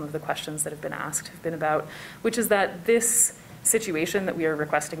what some of the questions that have been asked have been about, which is that this situation that we are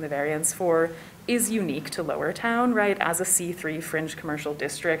requesting the variance for is unique to Lower Town, right? As a C3 fringe commercial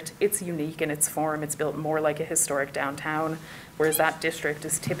district, it's unique in its form. It's built more like a historic downtown, whereas that district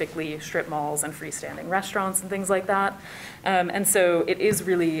is typically strip malls and freestanding restaurants and things like that. And so it is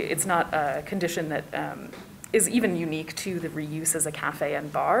really, it's not a condition that is even unique to the reuse as a cafe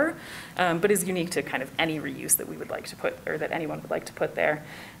and bar, but is unique to kind of any reuse that we would like to put, or that anyone would like to put there.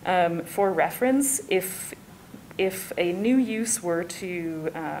 For reference, if a new use were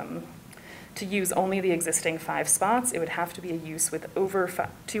to use only the existing 5 spots, it would have to be a use with over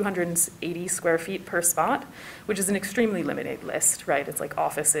 280 square feet per spot, which is an extremely limited list, right? It's like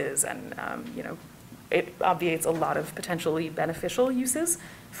offices and, it obviates a lot of potentially beneficial uses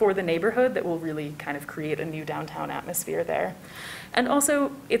for the neighborhood that will really kind of create a new downtown atmosphere there. And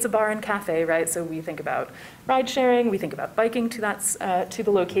also, it's a bar and cafe, right? So we think about ride sharing, we think about biking to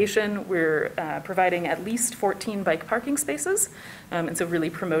the location. We're providing at least 14 bike parking spaces, and so really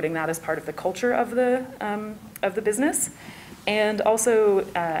promoting that as part of the culture of the business. And also,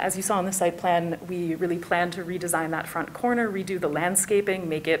 as you saw on the site plan, we really plan to redesign that front corner, redo the landscaping,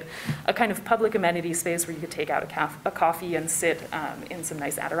 make it a kind of public amenity space where you could take out a coffee and sit in some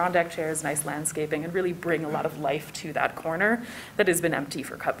nice Adirondack chairs, nice landscaping, and really bring a lot of life to that corner that has been empty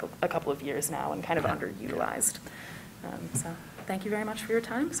for a couple of years now and kind of underutilized. So thank you very much for your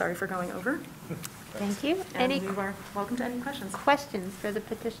time. Sorry for going over. Thank you. And you are welcome to any questions. Questions for the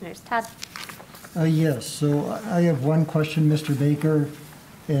petitioners? Todd? Yes, so I have one question, Mr. Baker,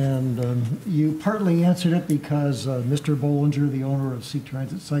 and you partly answered it because Mr. Bollinger, the owner of Seek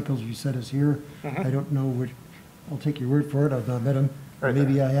Transit Cycles, you said is here. I don't know which, I'll take your word for it, I've not met him. Right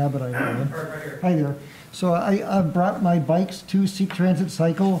Maybe there. I have, but I haven't. Hi there. So I brought my bikes to Seek Transit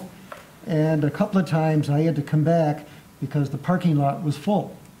Cycle, and a couple of times I had to come back because the parking lot was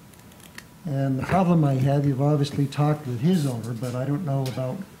full. And the problem I have, you've obviously talked with his owner, but I don't know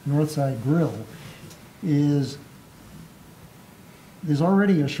about Northside Grill, is there's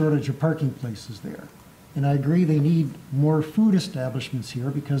already a shortage of parking places there. And I agree they need more food establishments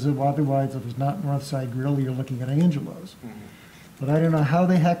here because otherwise if it's not Northside Grill, you're looking at Angelo's. But I don't know how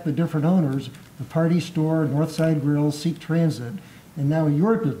the heck the different owners, the Party Store, Northside Grill, Seek Transit, and now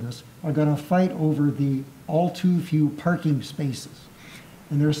your business are gonna fight over the all too few parking spaces.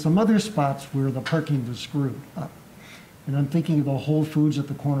 And there's some other spots where the parking was screwed up. And I'm thinking of the Whole Foods at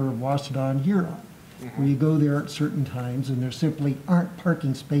the corner of Washtenaw and Huron, where you go there at certain times and there simply aren't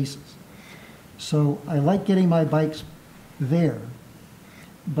parking spaces. So I like getting my bikes there,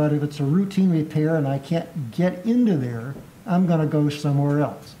 but if it's a routine repair and I can't get into there, I'm gonna go somewhere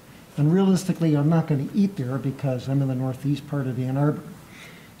else. And realistically, I'm not gonna eat there because I'm in the northeast part of Ann Arbor.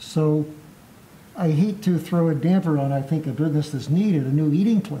 So I hate to throw a damper on, I think, a business that's needed, a new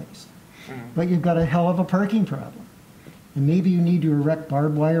eating place. But you've got a hell of a parking problem. And maybe you need to erect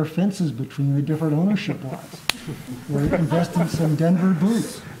barbed wire fences between the different ownership lots. Or invest in some Denver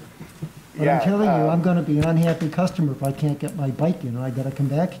booths. But I'm telling you, I'm gonna be an unhappy customer if I can't get my bike in and I gotta come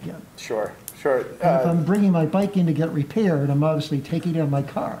back again. Sure. And if I'm bringing my bike in to get repaired, I'm obviously taking it in my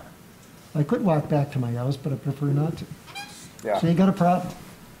car. I could walk back to my house, but I prefer not to. So you got a problem.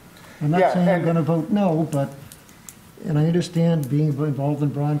 I'm not saying I'm gonna vote no, but, and I understand being involved in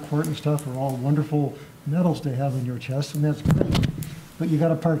Braun Court and stuff are all wonderful medals to have on your chest, and that's great, but you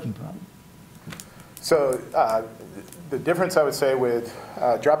got a parking problem. So the difference I would say with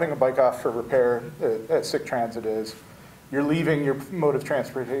dropping a bike off for repair at Sick Transit is you're leaving your mode of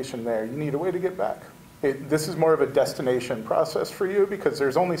transportation there. You need a way to get back. This is more of a destination process for you because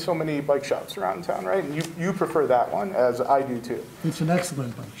there's only so many bike shops around town, right? And you prefer that one, as I do too. It's an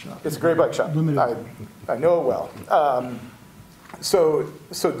excellent bike shop. It's a great bike shop. I know it well. So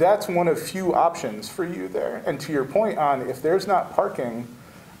that's one of few options for you there. And to your point on if there's not parking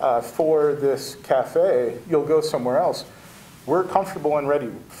for this cafe, you'll go somewhere else. We're comfortable and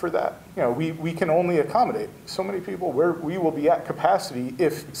ready for that. You know, we can only accommodate so many people. We will be at capacity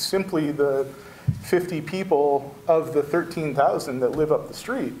if simply the 50 people of the 13,000 that live up the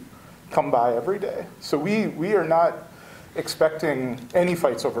street come by every day. So we are not expecting any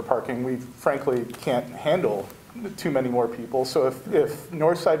fights over parking. We frankly can't handle too many more people. So if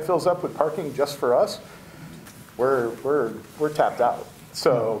Northside fills up with parking just for us, we're tapped out.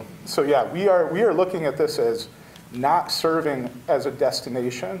 So yeah, we are looking at this as not serving as a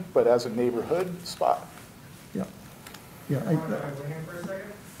destination, but as a neighborhood spot. Yeah. Yeah.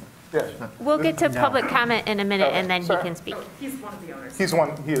 Yes. We'll get to public comment in a minute, and then he Sorry. can speak. He's one of the owners. He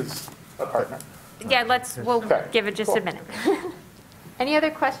is a partner. Yeah, we'll Okay, give it just a cool. minute. Any other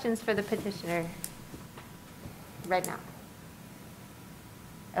questions for the petitioner right now?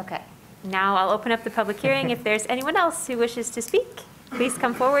 Okay, now I'll open up the public hearing. If there's anyone else who wishes to speak, please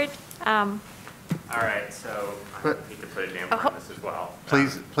come forward. All right, so I'm happy to put a damper on this as well.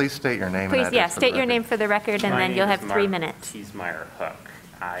 Please state your name and Please, address yeah, for the state your record. name for the record, and My then name you'll is have Mark 3 minutes. Teesmeyer Hook.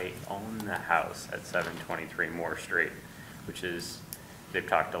 I own the house at 723 Moore Street, which is, they've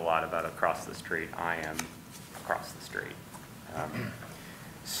talked a lot about across the street. I am across the street.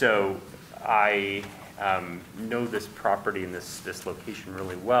 So I know this property and this location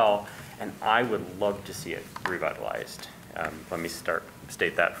really well, and I would love to see it revitalized. Let me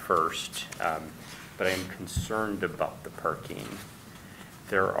state that first. But I am concerned about the parking.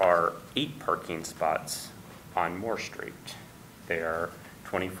 There are 8 parking spots on Moore Street. They are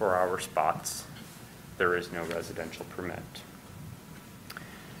 24-hour spots. There is no residential permit.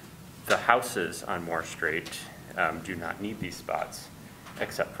 The houses on Moore Street do not need these spots,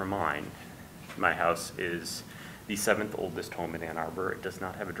 except for mine. My house is the 7th oldest home in Ann Arbor. It does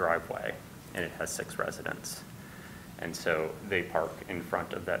not have a driveway, and it has 6 residents. And so they park in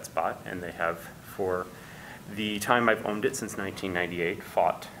front of that spot, and they have, for the time I've owned it since 1998,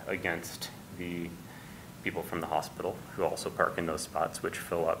 fought against the people from the hospital who also park in those spots, which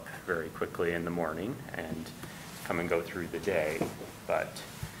fill up very quickly in the morning and come and go through the day. But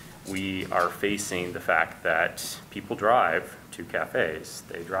we are facing the fact that people drive to cafes,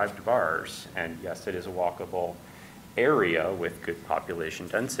 they drive to bars, and yes, it is a walkable area with good population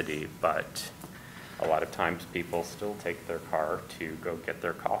density, but a lot of times people still take their car to go get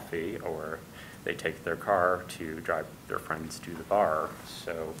their coffee, or they take their car to drive their friends to the bar.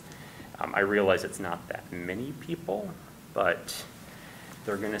 So I realize it's not that many people, but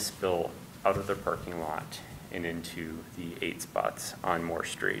they're going to spill out of their parking lot and into the 8 spots on Moore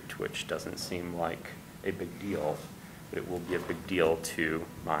Street, which doesn't seem like a big deal, but it will be a big deal to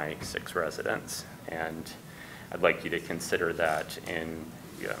my 6 residents. And I'd like you to consider that in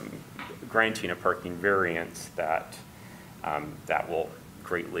granting a parking variance that will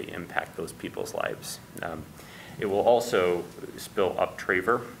greatly impact those people's lives. It will also spill up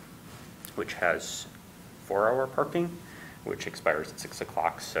Traver, which has 4-hour parking, which expires at 6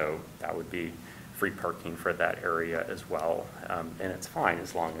 o'clock, so that would be free parking for that area as well. And it's fine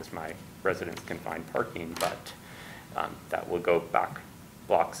as long as my residents can find parking, but that will go back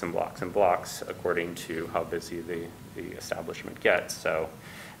blocks and blocks and blocks according to how busy the establishment gets. So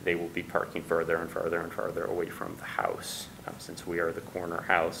they will be parking further and further and further away from the house, since we are the corner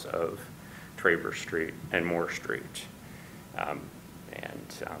house of Traver Street and Moore Street.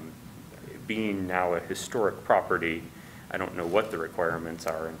 Being now a historic property, I don't know what the requirements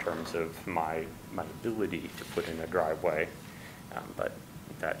are in terms of my ability to put in a driveway, but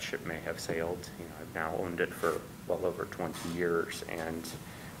that ship may have sailed. You know, I've now owned it for well over 20 years, and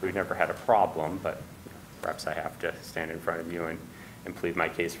we've never had a problem, but perhaps I have to stand in front of you and plead my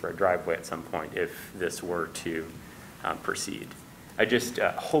case for a driveway at some point if this were to proceed. I just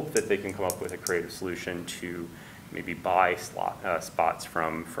hope that they can come up with a creative solution to maybe buy spots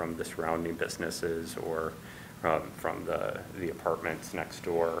from the surrounding businesses or from the apartments next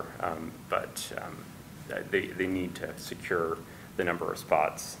door, but they need to secure the number of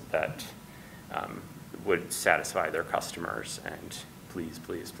spots that would satisfy their customers, and please,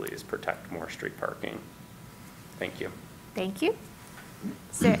 please, please protect Moore Street parking. Thank you. Thank you.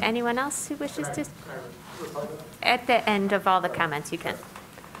 Is there anyone else who wishes to? At the end of all the comments, you can.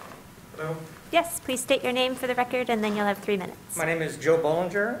 Hello. Yes, please state your name for the record, and then you'll have 3 minutes. My name is Joe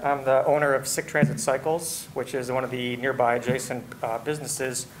Bollinger. I'm the owner of Sick Transit Cycles, which is one of the nearby adjacent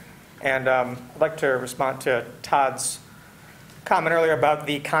businesses. And I'd like to respond to Todd's comment earlier about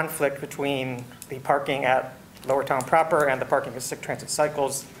the conflict between the parking at Lower Town proper and the parking of Sick Transit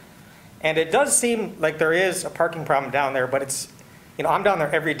Cycles. And it does seem like there is a parking problem down there, but you know, I'm down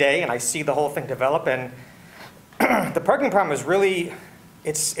there every day and I see the whole thing develop, and the parking problem is really,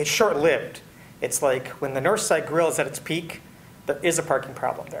 it's short-lived. It's like when the Northside Grill is at its peak, there is a parking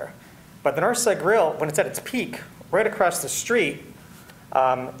problem there. But the Northside Grill, when it's at its peak, right across the street,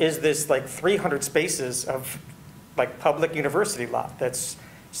 is this like 300 spaces of like public university lot that's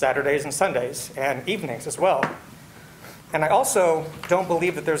Saturdays and Sundays and evenings as well. And I also don't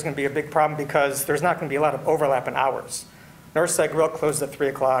believe that there's going to be a big problem because there's not going to be a lot of overlap in hours. Northside Grill closes at 3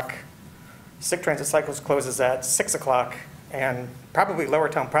 o'clock, Sick Transit Cycles closes at 6 o'clock, and probably Lower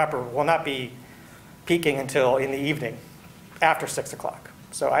Town proper will not be peaking until in the evening after 6 o'clock.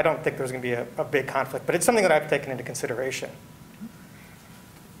 So I don't think there's going to be a big conflict, but it's something that I've taken into consideration.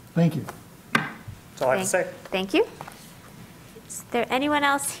 Thank you. That's all I have to say. Thank you. Is there anyone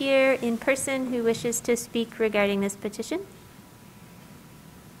else here in person who wishes to speak regarding this petition?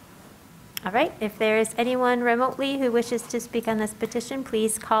 All right, if there is anyone remotely who wishes to speak on this petition,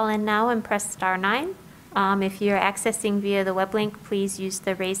 please call in now and press *9. If you're accessing via the web link, please use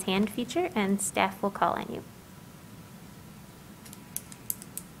the raise hand feature and staff will call on you.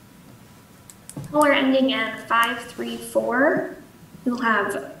 Caller ending in 534. You'll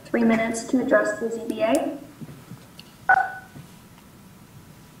have 3 minutes to address the ZBA.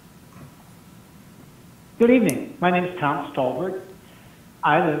 Good evening. My name is Tom Stolberg.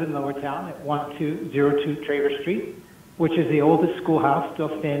 I live in Lower Town at 1202 Traver Street, which is the oldest schoolhouse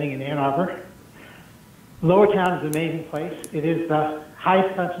still standing in Ann Arbor. Lower Town is an amazing place. It is the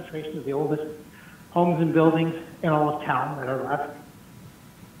highest concentration of the oldest homes and buildings in all of town that are left.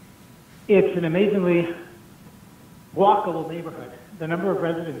 It's an amazingly walkable neighborhood. The number of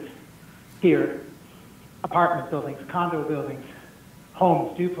residents here, apartment buildings, condo buildings,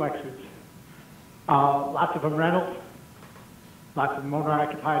 homes, duplexes, lots of them rentals, lots of them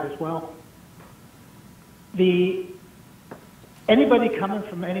owner-occupied as well. Anybody coming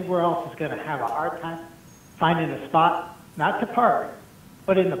from anywhere else is going to have a hard time finding a spot, not to park,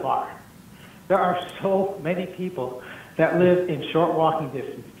 but in the bar. There are so many people that live in short walking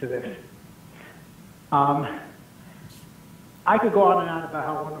distance to this. I could go on and on about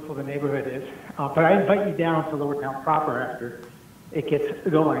how wonderful the neighborhood is, but I invite you down to Lower Town proper after it gets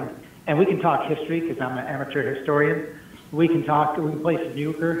going, and we can talk history because I'm an amateur historian. We can play some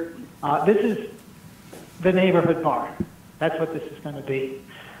euchre. This is the neighborhood bar. That's what this is going to be.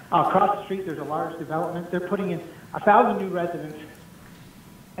 Across the street, there's a large development. They're putting in 1,000 new residents,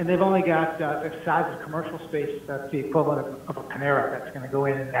 and they've only got the size of commercial space that's the equivalent of a Panera that's going to go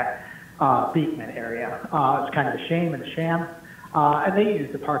in that Beekman area. It's kind of a shame and a sham. And they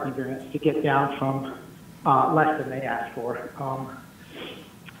use the parking variance to get down from less than they asked for.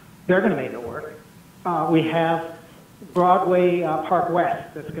 They're going to make it work. We have Broadway Park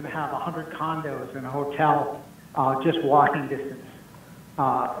West that's going to have 100 condos and a hotel just walking distance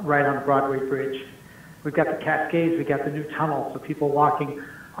right on the Broadway Bridge. We've got the Cascades, we've got the new tunnel, so people walking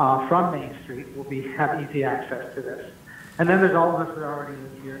from Main Street will have easy access to this. And then there's all of us that already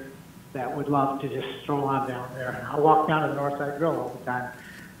live here that would love to just stroll on down there. I walk down to the Northside Grill all the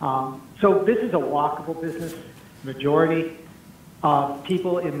time. So this is a walkable business. Majority of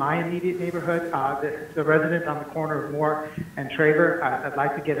people in my immediate neighborhood, the resident on the corner of Moore and Traver, I'd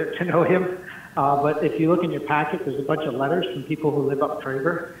like to get to know him. But if you look in your packet, there's a bunch of letters from people who live up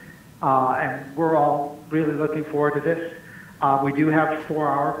Traver. And we're all really looking forward to this. We do have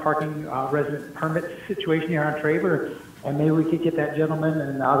 4-hour parking resident permit situation here on Traver. And maybe we could get that gentleman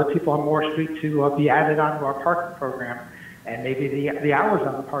and other people on Moore Street to be added onto our parking program. And maybe the hours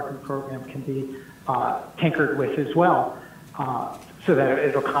on the parking program can be tinkered with as well, so that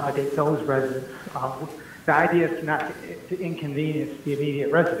it'll accommodate those residents. The idea is not to inconvenience the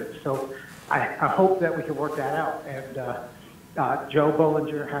immediate residents. So I hope that we can work that out. And Joe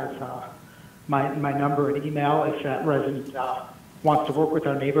Bollinger has my number and email if that resident wants to work with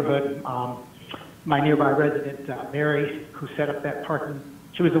our neighborhood. My nearby resident, Mary, who set up that parking,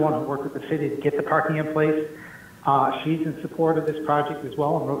 she was the one who worked with the city to get the parking in place. She's in support of this project as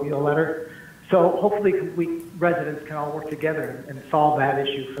well and wrote you a letter. So hopefully we residents can all work together and solve that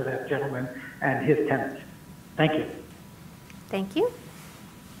issue for that gentleman and his tenants. Thank you. Thank you.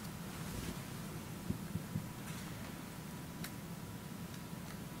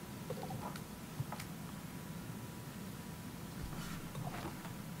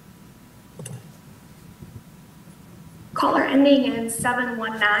 Caller ending in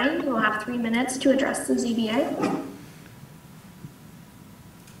 719. You'll have 3 minutes to address the ZBA.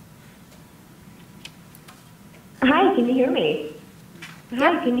 Hi, can you hear me?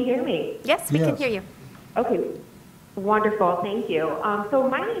 Hi, can you hear me? Yes, we can hear you. Okay. Wonderful, thank you. So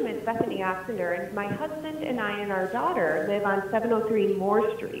my name is Bethany Oxender, and my husband and I and our daughter live on 703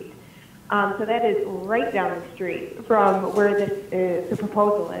 Moore Street. So that is right down the street from where the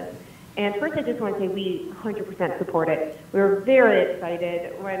proposal is. And first, I just want to say we 100% support it. We were very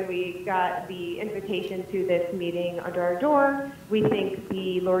excited when we got the invitation to this meeting under our door. We think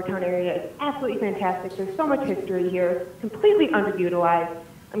the Lower Town area is absolutely fantastic. There's so much history here, completely underutilized.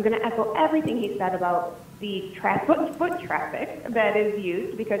 I'm going to echo everything he said about the foot traffic that is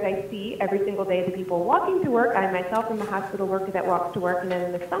used, because I see every single day the people walking to work. I myself am a hospital worker that walks to work, and then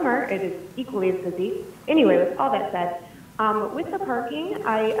in the summer it is equally as busy. Anyway, with all that said, with the parking,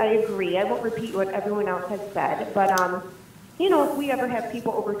 I agree. I won't repeat what everyone else has said, but you know, if we ever have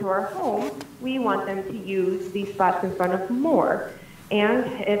people over to our home, we want them to use these spots in front of Moore. And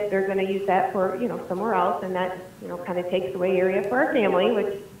if they're going to use that for, you know, somewhere else, and that, you know, kind of takes away area for our family,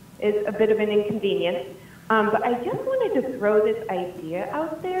 which is a bit of an inconvenience. But I just wanted to throw this idea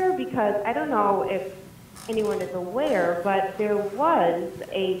out there because I don't know if anyone is aware, but there was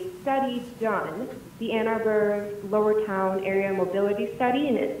a study done, the Ann Arbor Lower Town Area Mobility Study,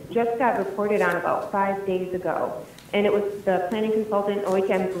 and it just got reported on about 5 days ago. And it was the planning consultant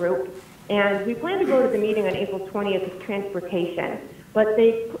OHM group. And we plan to go to the meeting on April 20th with transportation. But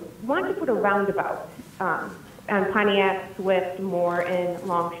they want to put a roundabout on Pontiac, Swift, Moore, and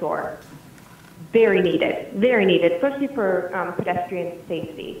Longshore. Very needed, especially for pedestrian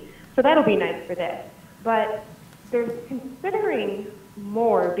safety. So that'll be nice for this. But they're considering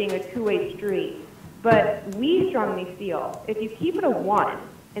Moore being a two-way street. But we strongly feel if you keep it a 1,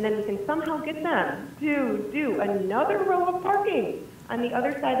 and then we can somehow get them to do another row of parking on the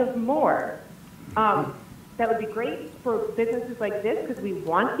other side of Moore, that would be great for businesses like this, because we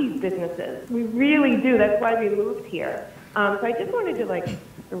want these businesses. We really do. That's why we moved here. So I just wanted to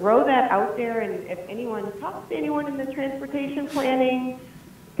throw that out there, and if anyone talks to anyone in the transportation planning,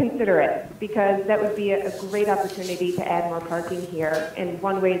 consider it, because that would be a great opportunity to add more parking here, and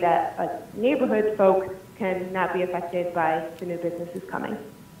one way that neighborhood folk can not be affected by the new businesses coming.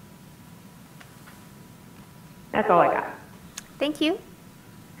 That's all I got. Thank you.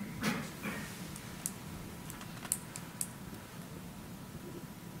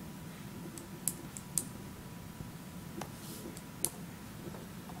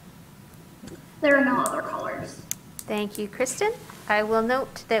 There are no other callers. Thank you, Kristen. I will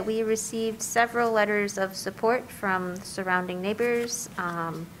note that we received several letters of support from surrounding neighbors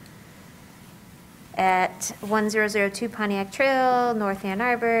at 1002 Pontiac Trail, North Ann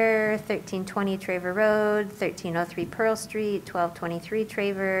Arbor, 1320 Traver Road, 1303 Pearl Street, 1223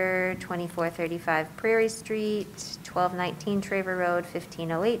 Traver, 2435 Prairie Street, 1219 Traver Road,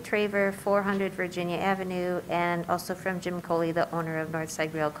 1508 Traver, 400 Virginia Avenue, and also from Jim Coley, the owner of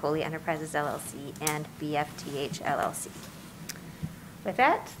Northside Rail Coley Enterprises LLC and BFTH LLC. With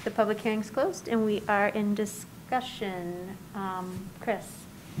that, the public hearing's closed and we are in discussion. Chris.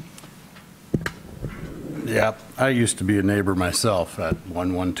 Yeah, I used to be a neighbor myself at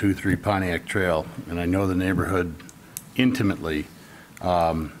 1123 Pontiac Trail, and I know the neighborhood intimately.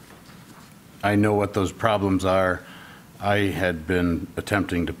 I know what those problems are. I had been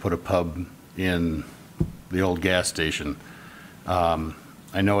attempting to put a pub in the old gas station. I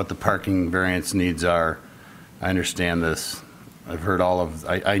know what the parking variance needs are. I understand this. I've heard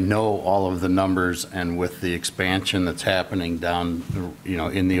I know all of the numbers, and with the expansion that's happening down,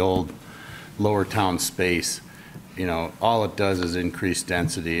 in the old lower town space, all it does is increase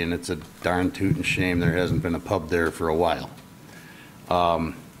density, and it's a darn tootin' shame there hasn't been a pub there for a while.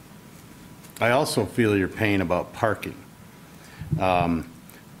 I also feel your pain about parking.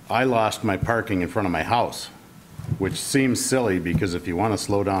 I lost my parking in front of my house, which seems silly because if you want to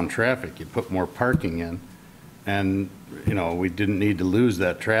slow down traffic, you put more parking in, and we didn't need to lose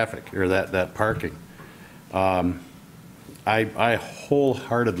that traffic or that parking. I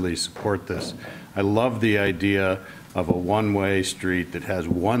wholeheartedly support this. I love the idea of a one-way street that has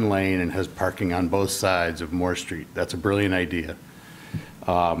one lane and has parking on both sides of Moore Street. That's a brilliant idea.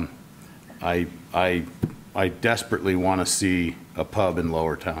 I desperately want to see a pub in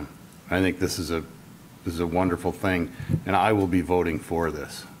Lower Town. I think this is a wonderful thing, and I will be voting for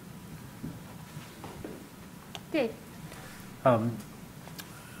this. Dave. I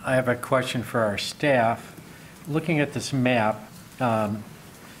have a question for our staff. Looking at this map,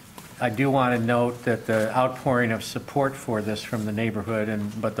 I do want to note that the outpouring of support for this from the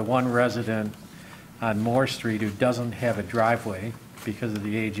neighborhood, but the one resident on Moore Street who doesn't have a driveway because of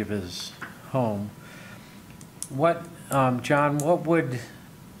the age of his home, John, what would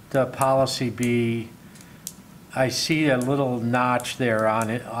the policy be? I see a little notch there on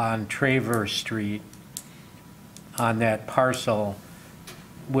Traver Street on that parcel,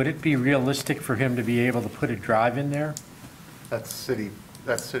 would it be realistic for him to be able to put a drive in there? That's city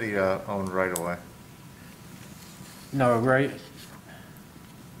owned right away. No, right?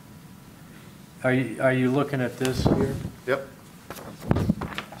 Are you looking at this here? Yep.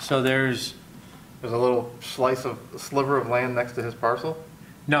 So there's a little sliver of land next to his parcel?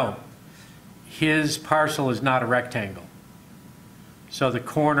 No. His parcel is not a rectangle. So the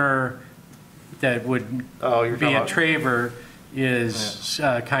corner that would be a traver is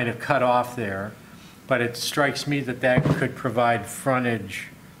kind of cut off there. But it strikes me that that could provide frontage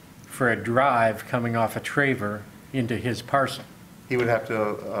for a drive coming off a traver into his parcel. He would have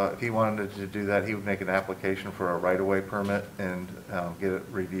to, if he wanted to do that, he would make an application for a right-of-way permit and get it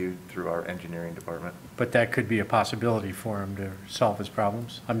reviewed through our engineering department. But that could be a possibility for him to solve his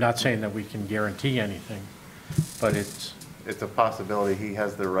problems. I'm not saying that we can guarantee anything, but it's a possibility. He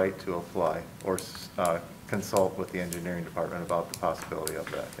has the right to apply or consult with the engineering department about the possibility of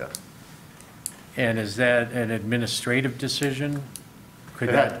that, yes. And is that an administrative decision?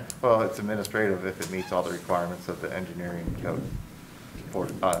 Well, it's administrative if it meets all the requirements of the engineering code for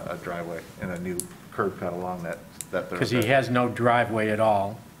a driveway and a new curb cut along that thoroughfare. Because he has no driveway at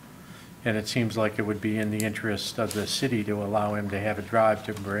all, and it seems like it would be in the interest of the city to allow him to have a drive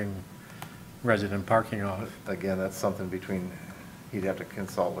to bring resident parking off. Again, that's something he'd have to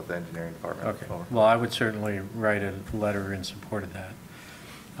consult with the engineering department. Okay, well, I would certainly write a letter in support of that.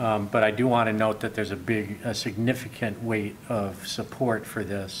 But I do want to note that there's a significant weight of support for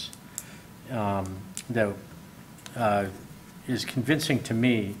this that is convincing to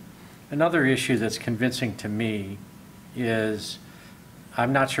me. Another issue that's convincing to me is,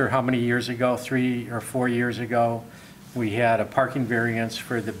 I'm not sure how many years ago, 3 or 4 years ago, we had a parking variance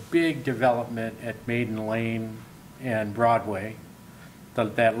for the big development at Maiden Lane and Broadway,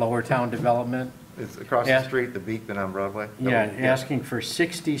 that Lower Town development. It's across the street, the Beekman on Broadway? Yeah, asking for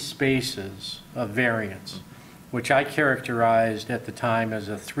 60 spaces of variance, which I characterized at the time as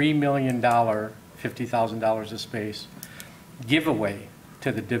a $3 million, $50,000 a space, giveaway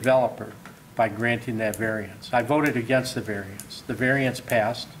to the developer by granting that variance. I voted against the variance. The variance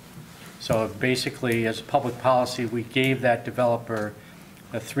passed. So basically, as public policy, we gave that developer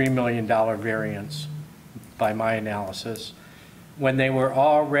a $3 million variance by my analysis. When they were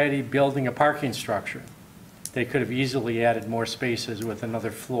already building a parking structure, they could have easily added more spaces with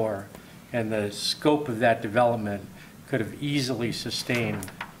another floor, and the scope of that development could have easily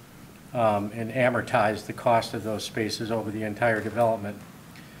sustained and amortized the cost of those spaces over the entire development.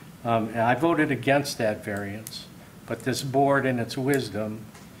 And I voted against that variance, but this board, in its wisdom,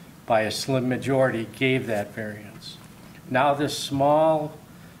 by a slim majority, gave that variance. Now this small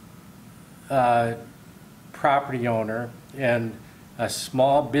property owner and a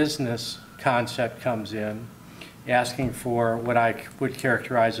small business concept comes in asking for what I would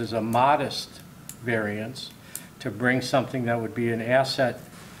characterize as a modest variance to bring something that would be an asset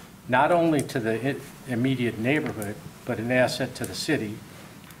not only to the immediate neighborhood, but an asset to the city.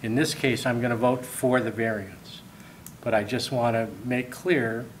 In this case, I'm going to vote for the variance. But I just want to make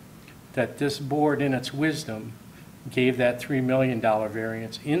clear that this board, in its wisdom, gave that $3 million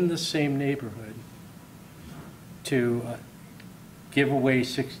variance in the same neighborhood to give away,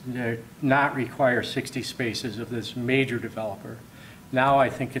 not require 60 spaces of this major developer. Now I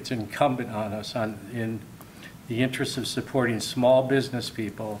think it's incumbent on us, in the interest of supporting small business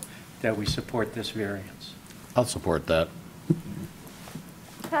people, that we support this variance. I'll support that.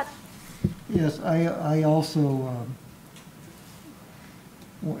 Todd? Yes, I also,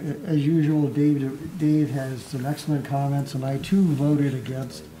 as usual, Dave has some excellent comments, and I too voted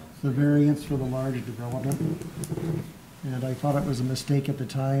against the variance for the large development. And I thought it was a mistake at the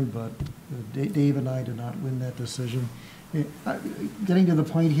time, but Dave and I did not win that decision. Getting to the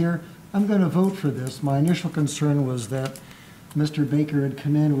point here, I'm going to vote for this. My initial concern was that Mr. Baker had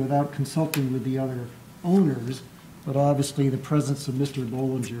come in without consulting with the other owners, but obviously the presence of Mr.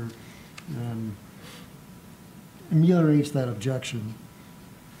 Bollinger ameliorates that objection.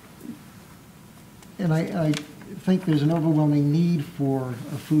 And I think there's an overwhelming need for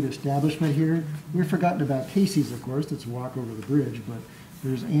a food establishment here. We've forgotten about Casey's, of course, it's a walk over the bridge, but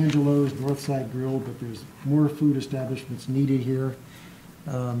there's Angelo's, Northside Grill, but there's more food establishments needed here.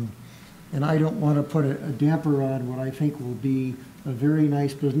 And I don't want to put a damper on what I think will be a very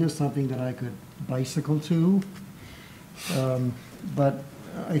nice business, something that I could bicycle to. But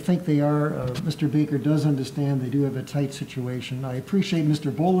I think they are, Mr. Baker does understand they do have a tight situation. I appreciate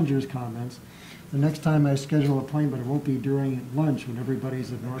Mr. Bollinger's comments. The next time I schedule an appointment, it won't be during lunch when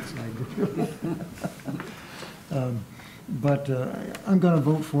everybody's at Northside. But I'm going to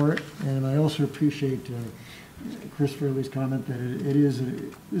vote for it, and I also appreciate Chris Fairley's comment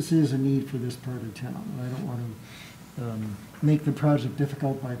that this is a need for this part of town. I don't want to make the project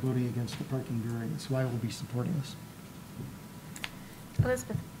difficult by voting against the parking variance, so I will be supporting this.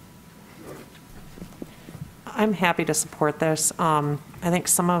 Elizabeth. I'm happy to support this. I think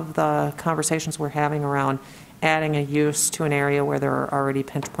some of the conversations we're having around adding a use to an area where there are already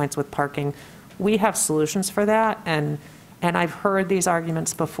pinch points with parking, we have solutions for that, and I've heard these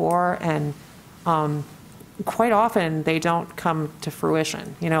arguments before, and quite often they don't come to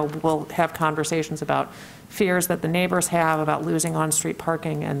fruition. You know, we'll have conversations about fears that the neighbors have about losing on-street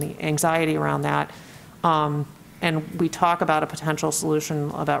parking and the anxiety around that. And we talk about a potential solution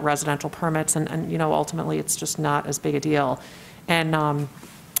about residential permits, and you know, ultimately it's just not as big a deal. And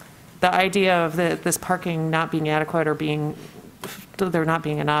the idea of this parking not being adequate or there not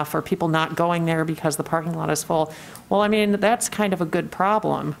being enough, or people not going there because the parking lot is full, well, I mean, that's kind of a good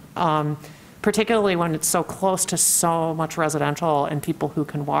problem, particularly when it's so close to so much residential and people who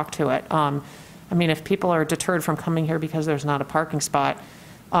can walk to it. I mean, if people are deterred from coming here because there's not a parking spot,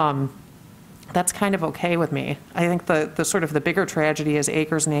 that's kind of okay with me. I think the sort of the bigger tragedy is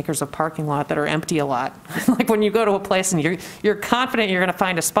acres and acres of parking lot that are empty a lot. Like when you go to a place and you're confident you're going to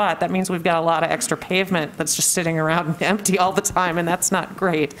find a spot, that means we've got a lot of extra pavement that's just sitting around empty all the time, and that's not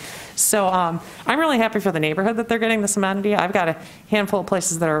great. So I'm really happy for the neighborhood that they're getting this amenity. I've got a handful of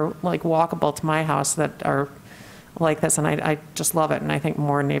places that are like walkable to my house that are like this, and I just love it, and I think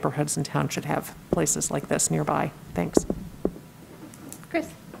more neighborhoods in town should have places like this nearby. Thanks. Chris.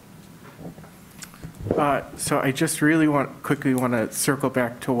 So I just really quickly want to circle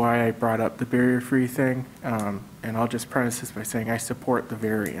back to why I brought up the barrier-free thing, and I'll just preface this by saying I support the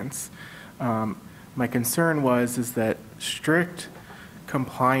variance. My concern is that strict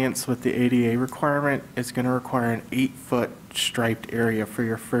compliance with the ADA requirement is going to require an 8-foot striped area for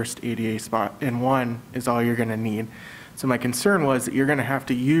your first ADA spot, and one is all you're going to need. So my concern was that you're going to have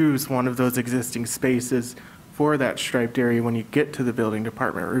to use one of those existing spaces for that striped area when you get to the building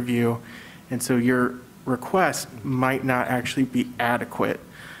department review. And so your request might not actually be adequate.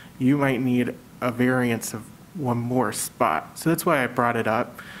 You might need a variance of one more spot. So that's why I brought it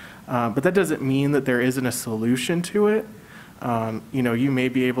up. But that doesn't mean that there isn't a solution to it. You know, you may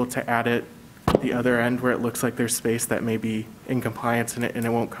be able to add it at the other end where it looks like there's space that may be in compliance and it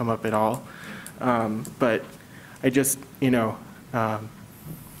won't come up at all. But I just, you know, I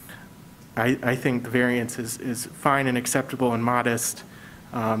think the variance is fine and acceptable and modest.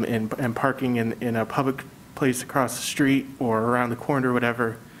 And parking in a public place across the street or around the corner or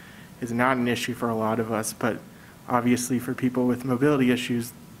whatever is not an issue for a lot of us, but obviously for people with mobility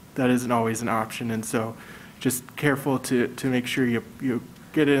issues, that isn't always an option. And so just careful to make sure you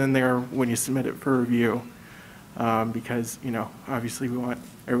get it in there when you submit it for review, because, you know, obviously we want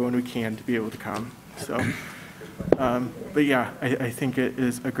everyone we can to be able to come. So, but yeah, I think it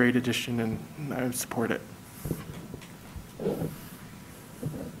is a great addition and I support it.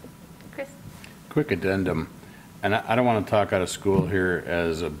 Quick addendum, and I don't want to talk out of school here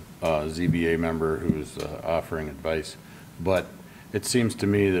as a ZBA member who's offering advice, but it seems to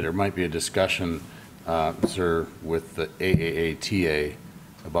me that there might be a discussion, sir, with the AAATA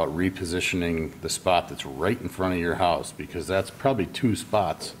about repositioning the spot that's right in front of your house, because that's probably 2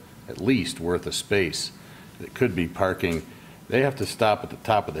 spots at least worth of space that could be parking. They have to stop at the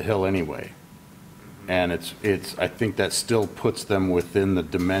top of the hill anyway. And I think that still puts them within the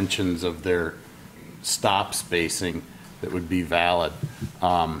dimensions of their stop spacing that would be valid.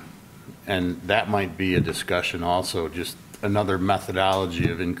 And that might be a discussion also, just another methodology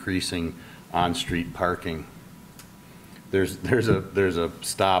of increasing on-street parking. There's a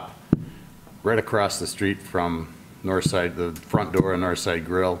stop right across the street from Northside, the front door of Northside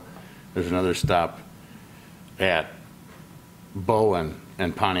Grill. There's another stop at Bowen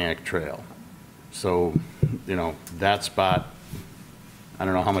and Pontiac Trail. So, you know, that spot, I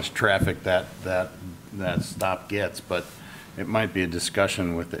don't know how much traffic that stop gets, but it might be a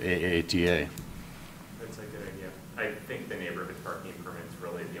discussion with the AATA. That's a good idea. I think the neighborhood parking permit is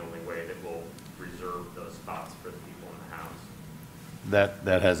really the only way that we'll reserve those spots for the people in the house.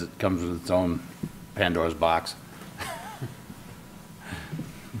 That comes with its own Pandora's box.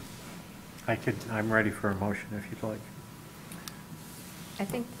 I'm ready for a motion if you'd like. I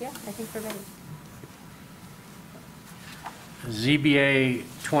think we're ready. ZBA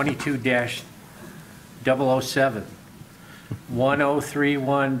 22-007,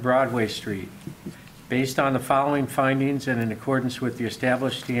 1031 Broadway Street. Based on the following findings and in accordance with the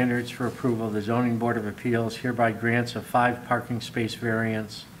established standards for approval, the Zoning Board of Appeals hereby grants a 5 parking space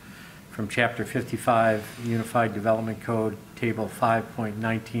variance from Chapter 55 Unified Development Code, Table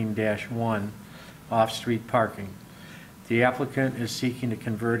 5.19-1, off-street parking. The applicant is seeking to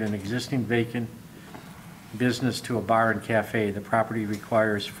convert an existing vacant business to a bar and cafe. The property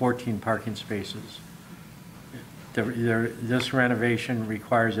requires 14 parking spaces. This renovation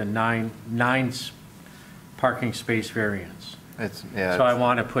requires a nine parking space variance. Yeah. So I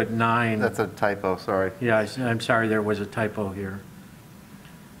want to put 9. That's a typo, sorry. Yeah, I'm sorry, there was a typo here.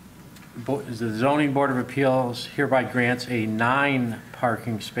 The Zoning Board of Appeals hereby grants a 9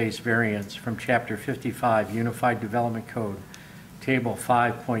 parking space variance from Chapter 55 Unified Development Code, Table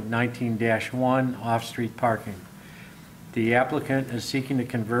 5.19-1, off-street parking. The applicant is seeking to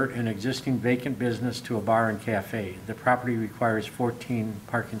convert an existing vacant business to a bar and cafe. The property requires 14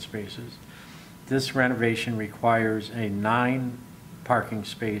 parking spaces. This renovation requires a 9 parking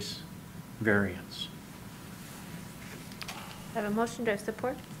space variance. Have a motion to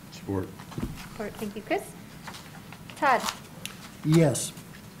support? Support. Support, thank you, Chris. Todd? Yes.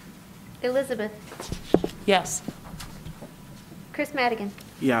 Elizabeth? Yes. Chris Madigan?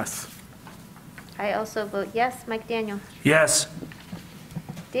 Yes. I also vote yes. Mike Daniel? Yes.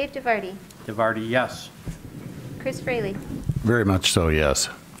 Dave DeVarty? DeVarty, yes. Chris Fraley? Very much so, yes.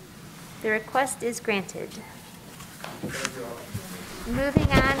 The request is granted.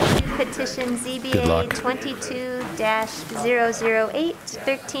 Moving on to petition Good ZBA luck. 22-008,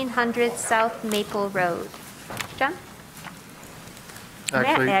 1300 South Maple Road. John?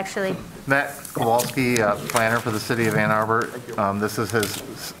 Matt, actually. Matt Kowalski, planner for the city of Ann Arbor. This is his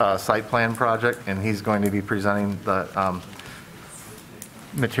site plan project, and he's going to be presenting the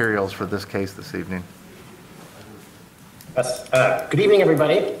materials for this case this evening. Yes. Good evening,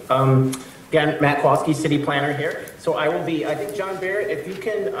 everybody. Again, Matt Kowalski, city planner here. So I will be, I think, John Barrett, if you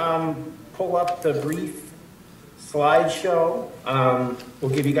can pull up the brief slideshow,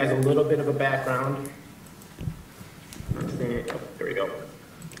 we'll give you guys a little bit of a background. There we go.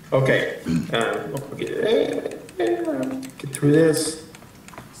 Okay. Get through this.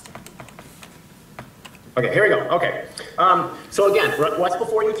 Okay, here we go. Okay. So again, what's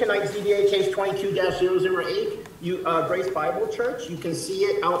before you tonight, ZBA case 22-008, Grace Bible Church. You can see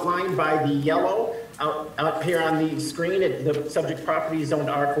it outlined by the yellow out here on the screen. The subject property is zoned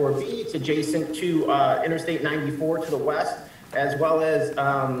R4B. It's adjacent to Interstate 94 to the west, as well as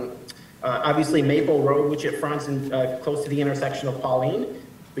obviously Maple Road, which it fronts and close to the intersection of Pauline.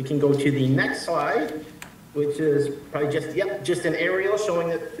 We can go to the next slide, which is probably just an aerial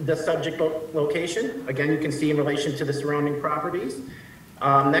showing the subject location. Again, you can see in relation to the surrounding properties.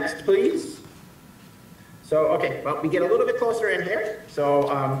 Next, please. So, okay, well, we get a little bit closer in here.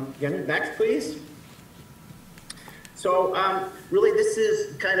 So, again, next, please. So, really, this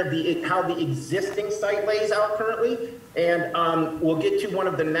is kind of how the existing site lays out currently. And we'll get to one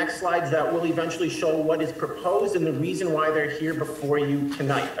of the next slides that will eventually show what is proposed and the reason why they're here before you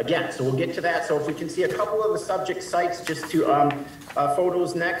tonight. Again, so we'll get to that. So if we can see a couple of the subject sites, just to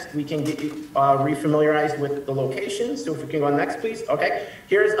photos next, we can get you refamiliarized with the locations. So if we can go on next, please. Okay,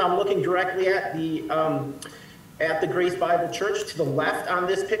 here's looking directly at the Grace Bible Church. To the left on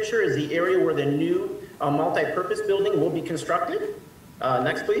this picture is the area where the new multi-purpose building will be constructed.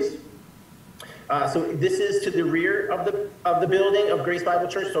 Next, please. So this is to the rear of the building of Grace Bible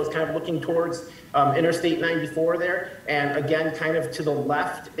Church, so it's kind of looking towards Interstate 94 there. And again, kind of to the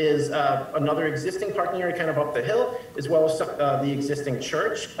left is another existing parking area kind of up the hill, as well as the existing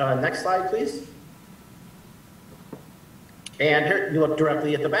church. Next slide, please. And here you look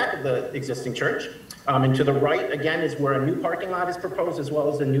directly at the back of the existing church. And to the right, again, is where a new parking lot is proposed, as well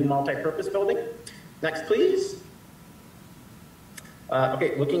as a new multi-purpose building. Next, please.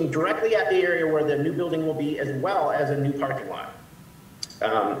 Okay, looking directly at the area where the new building will be, as well as a new parking lot.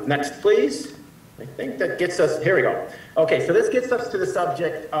 Next, please. I think that gets us, here we go. Okay, so this gets us to the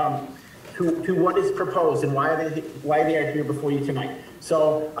subject, to what is proposed and why they are here before you tonight.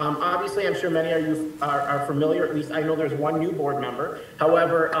 So obviously, I'm sure many of you are familiar, at least I know there's one new board member.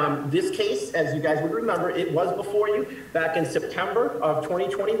 However, this case, as you guys would remember, it was before you back in September of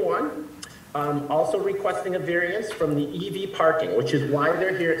 2021. Also requesting a variance from the EV parking, which is why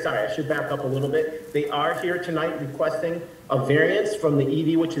they're here. Sorry, I should back up a little bit. They are here tonight requesting a variance from the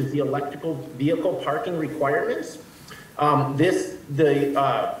EV, which is the electrical vehicle parking requirements. A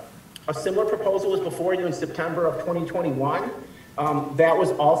similar proposal was before you in September of 2021. That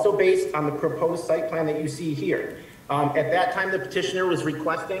was also based on the proposed site plan that you see here. At that time, the petitioner was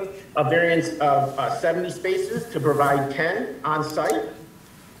requesting a variance of 70 spaces to provide 10 on site.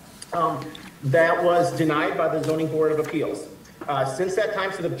 That was denied by the Zoning Board of Appeals. Since that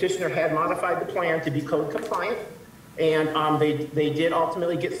time, so the petitioner had modified the plan to be code compliant, and they did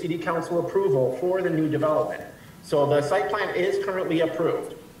ultimately get City Council approval for the new development. So the site plan is currently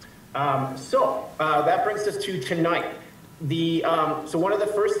approved. That brings us to tonight. So one of the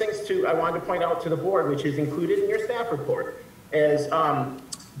first things I wanted to point out to the board, which is included in your staff report, is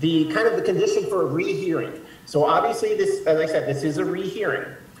the condition for a rehearing. So obviously this, as I said, this is a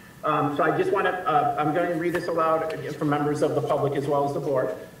rehearing. So I just want to, I'm going to read this aloud for members of the public as well as the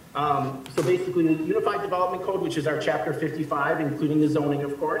board. So basically the Unified Development Code, which is our chapter 55, including the zoning,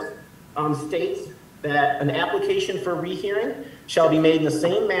 of course, states that an application for rehearing shall be made in the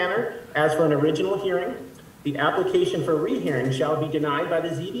same manner as for an original hearing. The application for rehearing shall be denied by the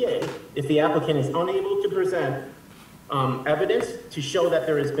ZBA if the applicant is unable to present evidence to show that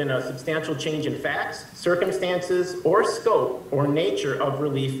there has been a substantial change in facts, circumstances, or scope or nature of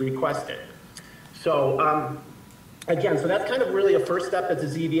relief requested. So again, so that's kind of really a first step that the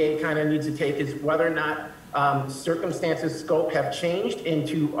ZBA kind of needs to take, is whether or not circumstances, scope have changed, and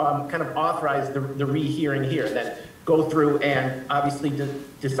to kind of authorize the rehearing here, and then go through and obviously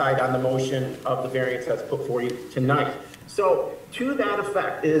decide on the motion of the variance that's put for you tonight. So to that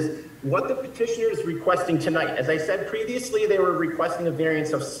effect is what the petitioner is requesting tonight. As I said previously, they were requesting a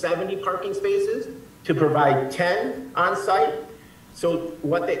variance of 70 parking spaces to provide 10 on site. So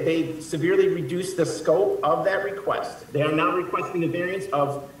what they severely reduced the scope of that request. They are now requesting a variance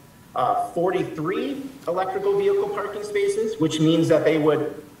of 43 electrical vehicle parking spaces, which means that they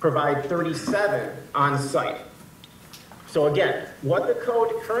would provide 37 on site. So again, what the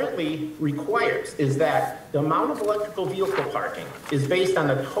code currently requires is that the amount of electrical vehicle parking is based on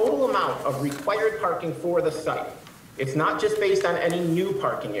the total amount of required parking for the site. It's not just based on any new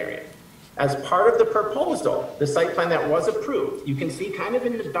parking area. As part of the proposal, the site plan that was approved, you can see kind of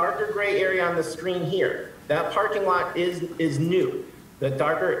in the darker gray area on the screen here, that parking lot is new. The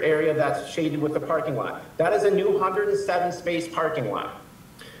darker area that's shaded with the parking lot. That is a new 107 space parking lot.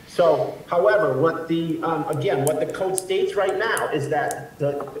 So, however, what again, what the code states right now is that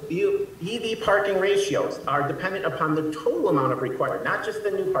the EV parking ratios are dependent upon the total amount of required, not just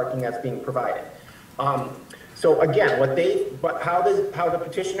the new parking that's being provided. So again, how the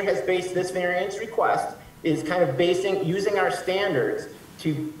petitioner has based this variance request is kind of using our standards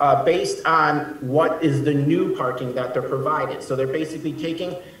to based on what is the new parking that they're provided. So they're basically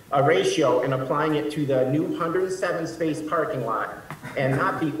taking a ratio and applying it to the new 107 space parking lot, and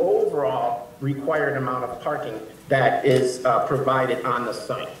not the overall required amount of parking that is provided on the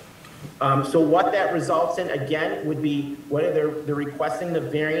site. So what that results in, again, would be whether they're requesting the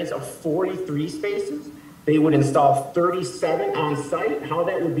variance of 43 spaces. They would install 37 on site. How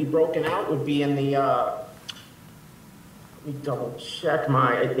that would be broken out would be in the, let me double check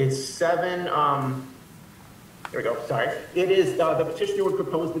it's 7, there we go, sorry. It is, the petitioner would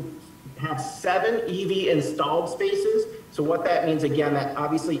propose to have 7 EV installed spaces. So what that means, again, that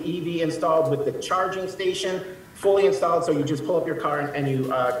obviously EV installed with the charging station, fully installed, so you just pull up your car and you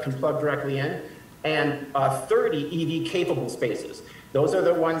can plug directly in, and 30 EV capable spaces. Those are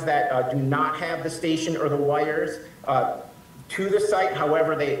the ones that do not have the station or the wires to the site.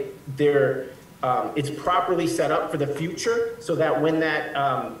 However, it's properly set up for the future, so that when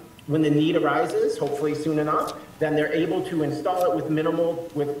the need arises, hopefully soon enough, then they're able to install it with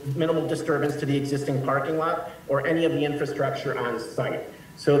minimal disturbance to the existing parking lot or any of the infrastructure on site.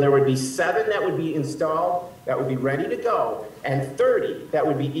 So there would be 7 that would be installed, that would be ready to go, and 30 that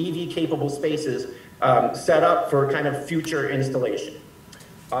would be EV capable spaces set up for kind of future installation.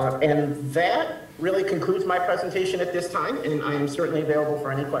 And that really concludes my presentation at this time, and I am certainly available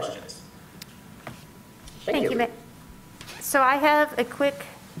for any questions. Thank you. So I have a quick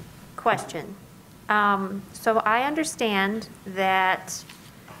question. So I understand that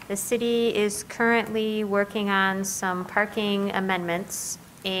the city is currently working on some parking amendments,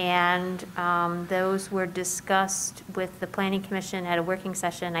 and those were discussed with the Planning Commission at a working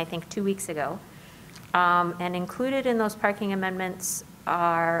session, I think 2 weeks ago. And included in those parking amendments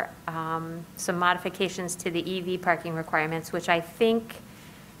are some modifications to the EV parking requirements, which I think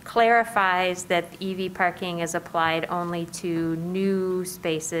clarifies that EV parking is applied only to new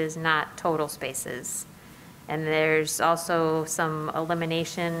spaces, not total spaces. And there's also some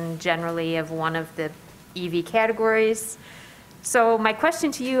elimination generally of one of the EV categories. So my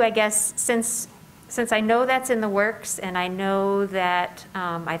question to you, I guess, since I know that's in the works, and I know that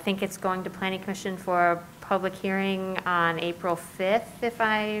I think it's going to Planning Commission for a public hearing on April 5th, if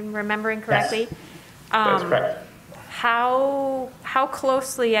I'm remembering correctly. Yes, that's correct. How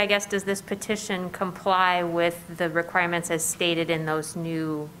closely, I guess, does this petition comply with the requirements as stated in those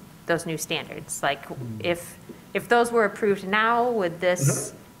new standards? Like, if those were approved now, would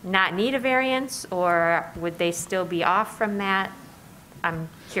this not need a variance, or would they still be off from that? I'm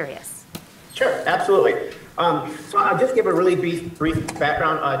curious. Sure, absolutely. So I'll just give a really brief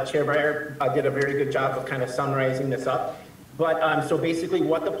background. Chair Breyer did a very good job of kind of summarizing this up. But, so basically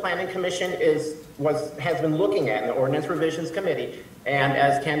what the Planning Commission has been looking at in the Ordinance Revisions Committee, and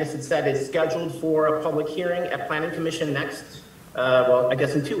as Candace had said, is scheduled for a public hearing at Planning Commission next, well, I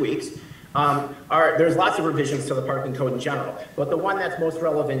guess in 2 weeks. There's lots of revisions to the parking code in general, but the one that's most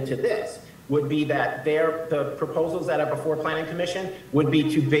relevant to this would be that the proposals that are before Planning Commission would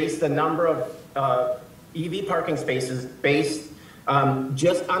be to base the number of EV parking spaces based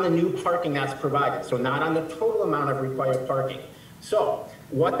just on the new parking that's provided, so not on the total amount of required parking. So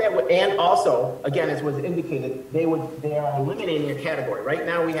what that would, and also, again, as was indicated, they are eliminating a category. Right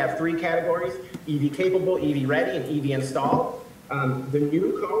now we have 3 categories: EV capable, EV ready, and EV installed. The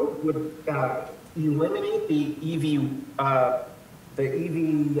new code would eliminate the EV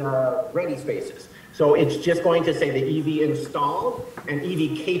ready spaces. So it's just going to say the EV installed and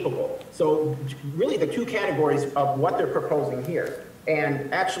EV capable. So really the 2 categories of what they're proposing here.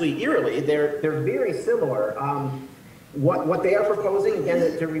 And actually, eerily, they're very similar. What they are proposing,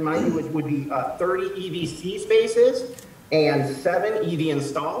 again, to remind you, would be 30 EVC spaces and 7 EV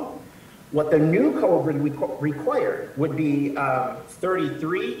installed. What the new code would require would be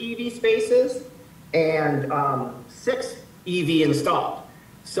 33 EV spaces and 6 EV installed.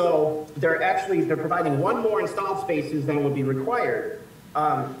 So they're providing 1 more installed spaces than would be required.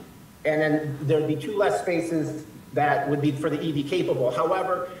 And then there'd be 2 less spaces that would be for the EV capable.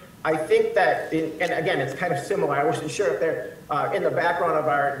 However, I think that, and again, it's kind of similar. I wasn't sure if they're in the background of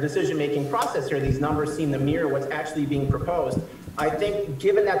our decision-making process here, these numbers seem to mirror what's actually being proposed. I think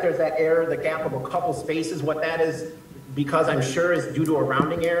given that there's that error, the gap of a couple spaces, what that is, because I'm sure is due to a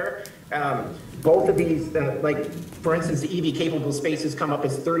rounding error. Both of these, like for instance, the EV capable spaces come up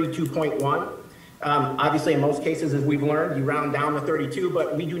as 32.1. Obviously, in most cases, as we've learned, you round down to 32,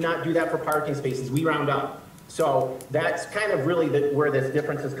 but we do not do that for parking spaces. We round up. So that's kind of really where this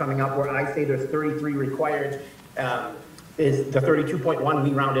difference is coming up, where I say there's 33 required, is the 32.1,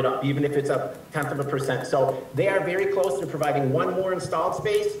 we round it up, even if it's a 0.1%. So they are very close to providing 1 more installed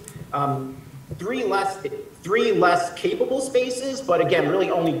space, 3 less capable spaces, but again, really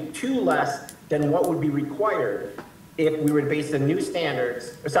only 2 less than what would be required if we were to base the new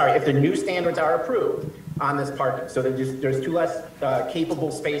standards, if the new standards are approved on this parking. So there's 2 less capable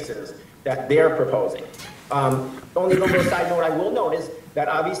spaces that they're proposing. Only little side note I will note is that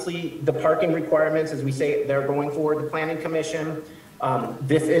obviously the parking requirements, as we say, they're going forward to Planning Commission.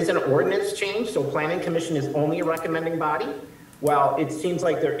 This is an ordinance change, so Planning Commission is only a recommending body. While it seems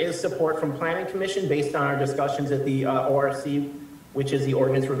like there is support from Planning Commission based on our discussions at the ORC, which is the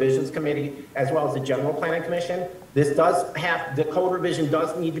Ordinance Revisions Committee, as well as the General Planning Commission, the code revision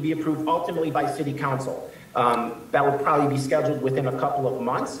does need to be approved ultimately by City Council. That will probably be scheduled within a couple of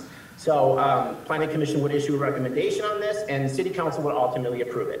months. So Planning Commission would issue a recommendation on this, and City Council would ultimately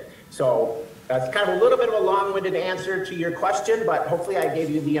approve it. So that's kind of a little bit of a long-winded answer to your question, but hopefully I gave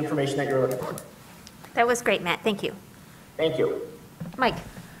you the information that you're looking for. That was great, Matt. Thank you. Thank you. Mike.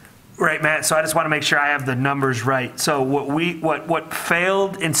 Right, Matt. So I just want to make sure I have the numbers right. So what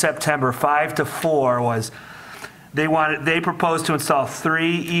failed in September 5-4 was they proposed to install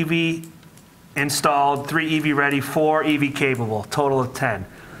 3 EV installed, 3 EV ready, 4 EV capable, total of 10.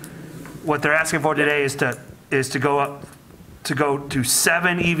 What they're asking for today is to go to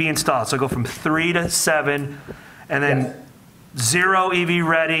 7 EV installed. So go from 3 to 7, and then 0 EV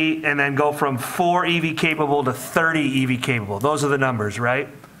ready, and then go from 4 EV capable to 30 EV capable. Those are the numbers, right?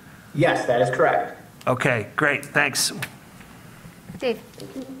 Yes, that is correct. Okay, great. Thanks. Dave.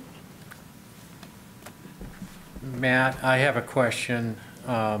 Matt, I have a question.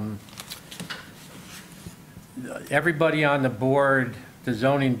 Everybody on the board, the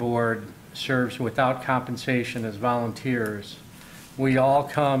zoning board, serves without compensation as volunteers. We all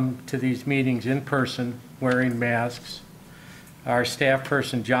come to these meetings in person wearing masks. Our staff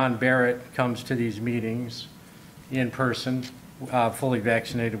person, John Barrett, comes to these meetings in person, fully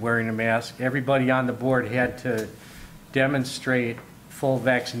vaccinated, wearing a mask. Everybody on the board had to demonstrate full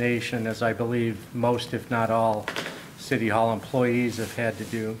vaccination, as I believe most, if not all, City Hall employees have had to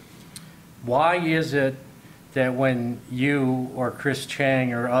do. Why is it that when you or Chris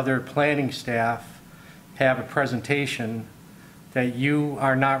Chang or other planning staff have a presentation that you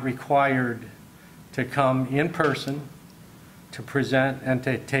are not required to come in person to present and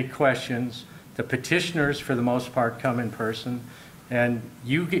to take questions? The petitioners, for the most part, come in person, and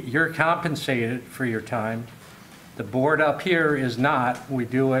you're compensated for your time. The board up here is not. We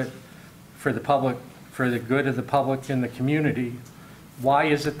do it for the public, for the good of the public in the community. Why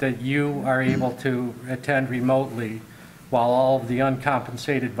is it that you are able to attend remotely while all of the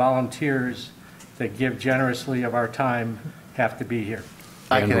uncompensated volunteers that give generously of our time have to be here?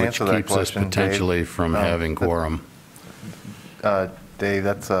 I can answer that which keeps us question, potentially Dave. from having quorum. Dave,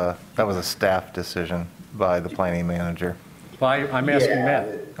 that was a staff decision by the planning manager. Well, I'm asking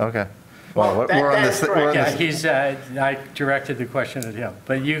Matt. Okay. Well, we're on that is this. correct. Yeah, he's, I directed the question at him,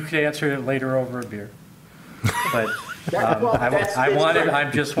 but you could answer it later over a beer. But I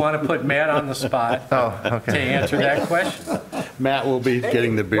just want to put Matt on the spot to answer that question. Matt will be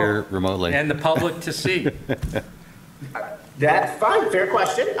getting the beer remotely. And the public to see. That's fine, fair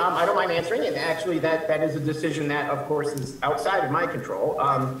question. I don't mind answering it. Actually, that is a decision that, of course, is outside of my control.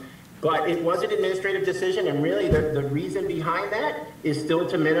 But it was an administrative decision, and really the reason behind that is still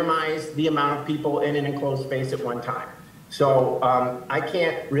to minimize the amount of people in an enclosed space at one time. So I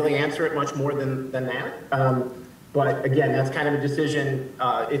can't really answer it much more than that. But again, that's kind of a decision.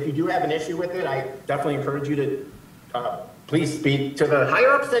 If you do have an issue with it, I definitely encourage you to please speak to the higher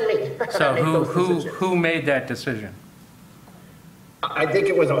ups than me. So who made that decision? I think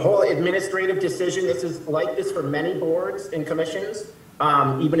it was a whole administrative decision. This is like this for many boards and commissions,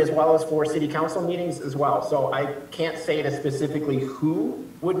 even as well as for city council meetings as well. So I can't say to specifically who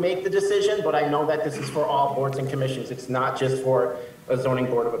would make the decision, but I know that this is for all boards and commissions. It's not just for a zoning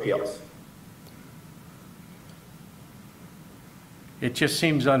board of appeals. It just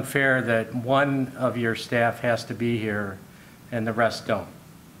seems unfair that one of your staff has to be here and the rest don't.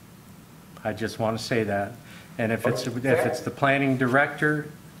 I just want to say that. And if it's the planning director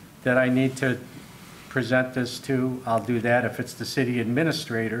that I need to present this to, I'll do that. If it's the city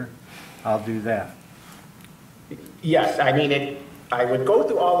administrator, I'll do that. Yes, I mean, I would go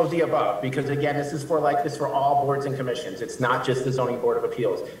through all of the above because again, this is for all boards and commissions. It's not just the zoning board of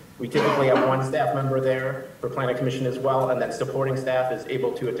appeals. We typically have one staff member there for planning commission as well, and then supporting staff is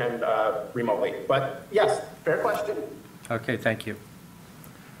able to attend remotely. But yes, fair question. Okay, thank you.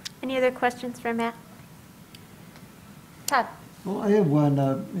 Any other questions for Matt? Todd? Well, I have one,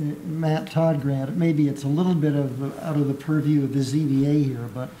 Matt Todd Grant. Maybe it's a little bit out of the purview of the ZBA here,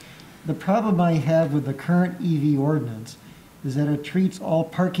 but the problem I have with the current EV ordinance is that it treats all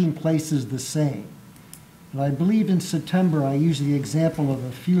parking places the same. And I believe in September, I used the example of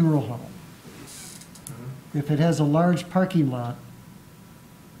a funeral home. If it has a large parking lot,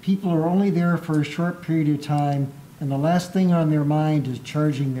 people are only there for a short period of time, and the last thing on their mind is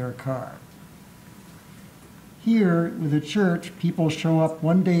charging their car. Here, with a church, people show up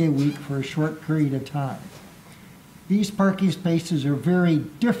one day a week for a short period of time. These parking spaces are very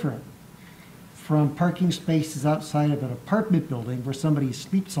different from parking spaces outside of an apartment building where somebody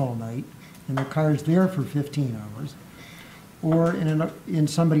sleeps all night and their car is there for 15 hours, or in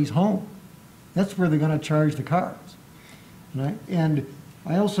somebody's home. That's where they're going to charge the cars. And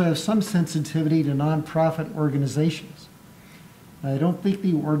I also have some sensitivity to nonprofit organizations. I don't think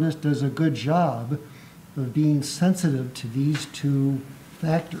the ordinance does a good job of being sensitive to these two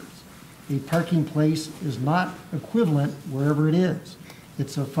factors. A parking place is not equivalent wherever it is.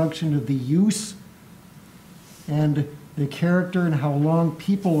 It's a function of the use and the character and how long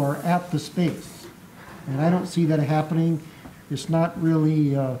people are at the space. And I don't see that happening. It's not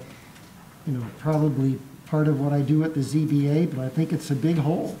really, probably part of what I do at the ZBA, but I think it's a big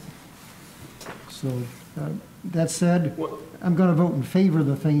hole. So that said, I'm going to vote in favor of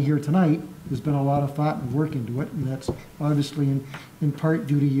the thing here tonight. There's been a lot of thought and work into it, and that's obviously in part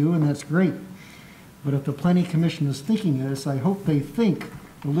due to you, and that's great. But if the Planning Commission is thinking of this, I hope they think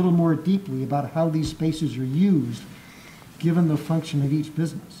a little more deeply about how these spaces are used, given the function of each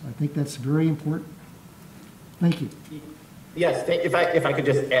business. I think that's very important. Thank you. Yes, if I could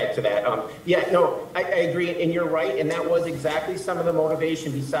just add to that. I agree, and you're right, and that was exactly some of the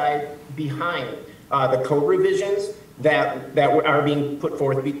motivation behind the code revisions that are being put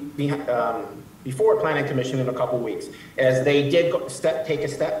forth before Planning Commission in a couple weeks, as they did take a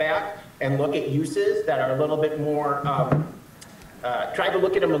step back and look at uses that are a little bit more, try to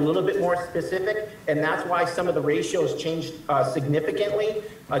look at them a little bit more specific, and that's why some of the ratios changed significantly.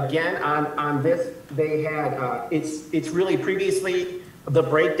 Again, on this, they had, it's really previously, the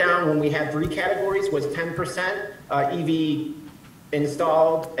breakdown when we had 3 categories was 10% EV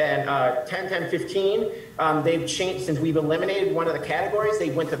installed and 10, 10, 15. They've changed, since we've eliminated one of the categories, they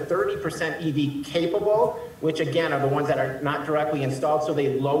went to 30% EV capable, which again are the ones that are not directly installed. So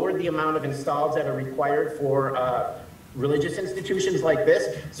they lowered the amount of installs that are required for religious institutions like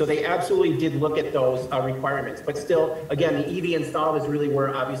this. So they absolutely did look at those requirements. But still, again, the EV installed is really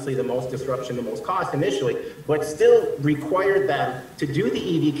where obviously the most disruption, the most cost initially, but still required them to do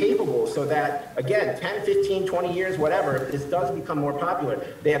the EV capable so that, again, 10, 15, 20 years, whatever, if this does become more popular,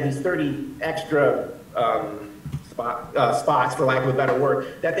 they have these 30 extra spots, for lack of a better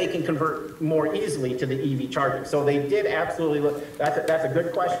word, that they can convert more easily to the EV charging. So they did absolutely look, that's a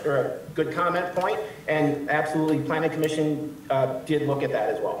good question, or a good comment point, and absolutely Planning Commission did look at that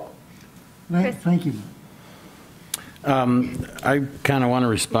as well. Thank you. I kind of want to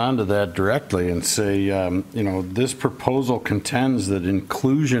respond to that directly and say, you know, this proposal contends that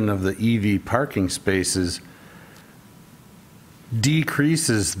inclusion of the EV parking spaces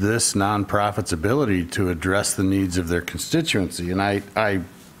decreases this nonprofit's ability to address the needs of their constituency. And I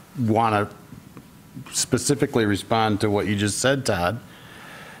want to specifically respond to what you just said, Todd,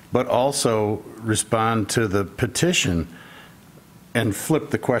 but also respond to the petition and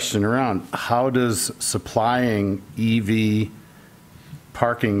flip the question around. How does supplying EV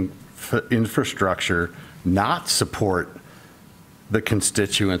parking infrastructure not support the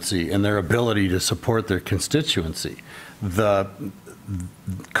constituency and their ability to support their constituency? The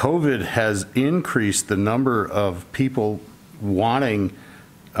COVID has increased the number of people wanting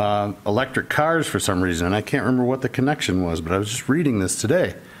electric cars for some reason, and I can't remember what the connection was, but I was just reading this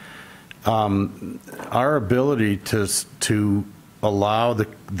today. Our ability to allow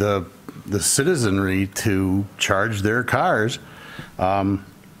the citizenry to charge their cars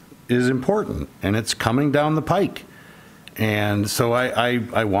is important, and it's coming down the pike. And so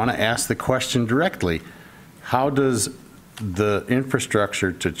I want to ask the question directly: how does the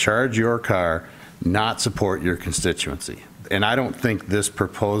infrastructure to charge your car not support your constituency? And I don't think this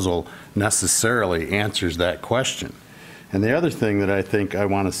proposal necessarily answers that question. And the other thing that I think I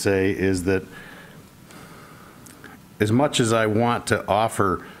want to say is that as much as I want to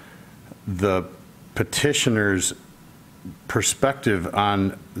offer the petitioner's perspective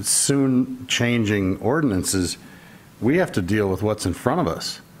on soon changing ordinances, we have to deal with what's in front of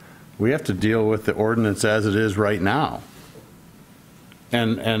us. We have to deal with the ordinance as it is right now.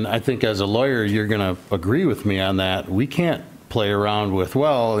 And I think as a lawyer, you're going to agree with me on that. We can't play around with,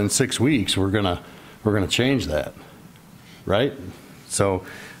 well, in 6 weeks, we're going to change that, right? So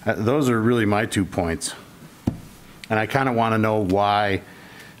those are really my 2 points. And I kind of want to know why,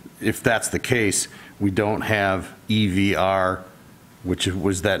 if that's the case, we don't have EVR, which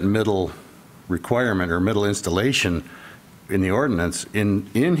was that middle requirement or middle installation in the ordinance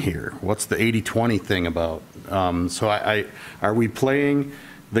in here. What's the 80-20 thing about? So are we playing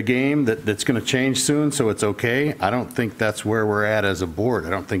the game that's going to change soon so it's okay? I don't think that's where we're at as a board. I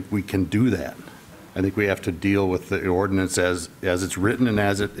don't think we can do that. I think we have to deal with the ordinance as it's written and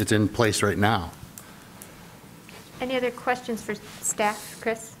as it's in place right now. Any other questions for staff?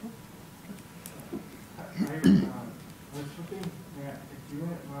 Chris? I was hoping that if you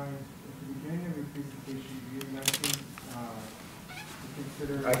wouldn't mind, at the beginning of your presentation, you mentioned the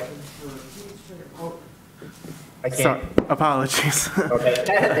considerations for. I can't. Apologies. Okay.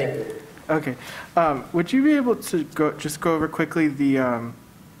 Thank you. Okay. Would you be able to go over quickly the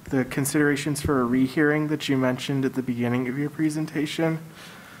considerations for a rehearing that you mentioned at the beginning of your presentation?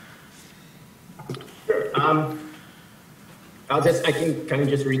 Sure. I can kind of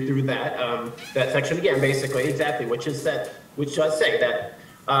just read through that section again, basically, exactly, which does say that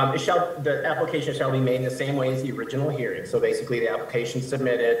the application shall be made in the same way as the original hearing. So basically, the application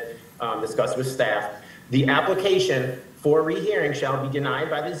submitted, discussed with staff. The application for rehearing shall be denied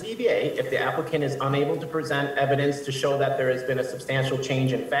by the ZBA if the applicant is unable to present evidence to show that there has been a substantial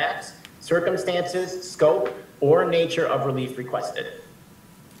change in facts, circumstances, scope, or nature of relief requested.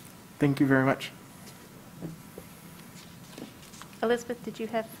 Thank you very much. Elizabeth, did you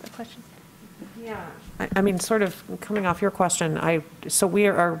have a question? Yeah. I mean, sort of coming off your question, so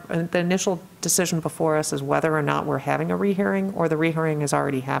the initial decision before us is whether or not we're having a rehearing or the rehearing is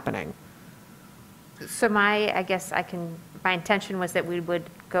already happening. So my intention was that we would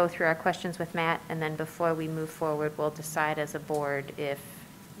go through our questions with Matt, and then before we move forward, we'll decide as a board if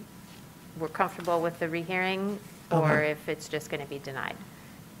we're comfortable with the rehearing or if it's just going to be denied.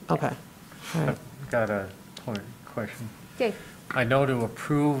 Okay. All right. I've got a question. Okay. I know to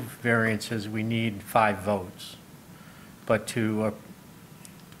approve variances, we need 5 votes, but to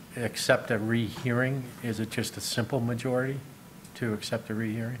accept a rehearing, is it just a simple majority to accept a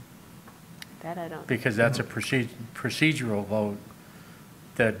rehearing? That I don't. Because that's a procedural vote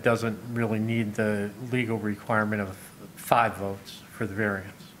that doesn't really need the legal requirement of 5 votes for the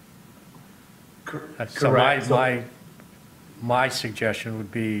variance. So my suggestion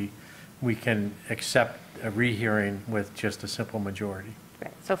would be we can accept a rehearing with just a simple majority.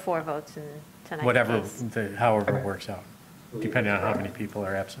 Right. So 4 votes in tonight's Whatever, case. however it works out, depending on how many people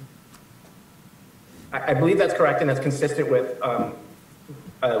are absent. I believe that's correct, and that's consistent with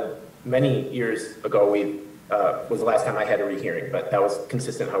many years ago. Was the last time I had a rehearing, but that was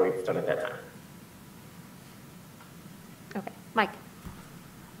consistent how we've done it that time.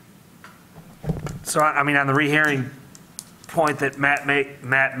 So, I mean, on the rehearing point that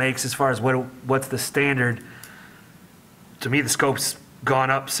Matt makes as far as what's the standard, to me, the scope's gone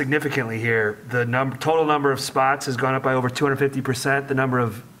up significantly here. The total number of spots has gone up by over 250%. The number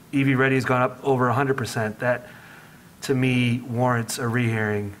of EV ready has gone up over 100%. That, to me, warrants a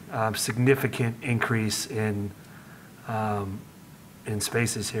rehearing. Significant increase in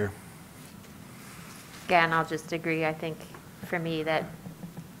spaces here. Again, I'll just agree. I think for me that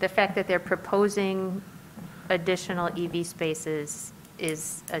the fact that they're proposing additional EV spaces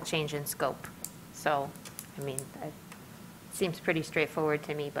is a change in scope. So, I mean, it seems pretty straightforward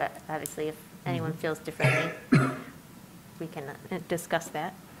to me, but obviously if anyone feels differently, we can discuss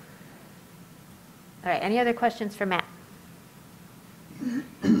that. All right, any other questions for Matt?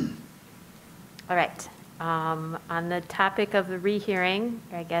 All right, on the topic of the rehearing,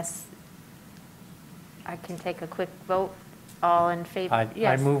 I guess I can take a quick vote. All in favor? I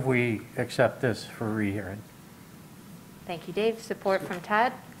Yes. move we accept this for rehearing. Thank you, Dave. Support from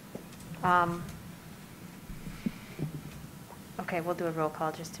Todd. Okay, we'll do a roll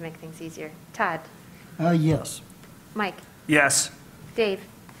call just to make things easier. Todd? Yes. Mike? Yes. Dave?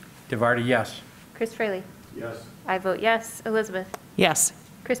 DeVarty, yes. Chris Fraley? Yes. I vote yes. Elizabeth? Yes.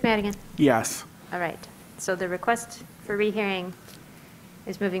 Chris Madigan? Yes. All right. So the request for rehearing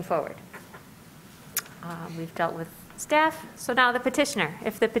is moving forward. We've dealt with staff, so now the petitioner.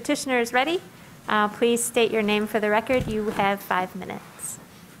 If the petitioner is ready, please state your name for the record. You have 5 minutes.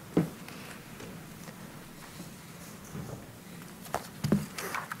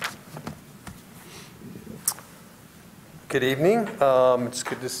 Good evening. It's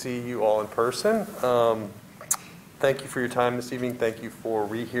good to see you all in person. Thank you for your time this evening. Thank you for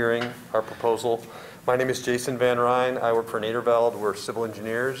rehearing our proposal. My name is Jason Van Ryn. I work for Naderveld. We're civil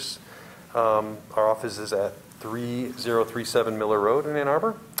engineers. Our office is at 3037 Miller Road in Ann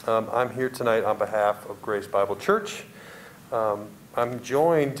Arbor. I'm here tonight on behalf of Grace Bible Church. I'm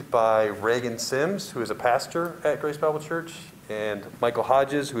joined by Reagan Sims, who is a pastor at Grace Bible Church, and Michael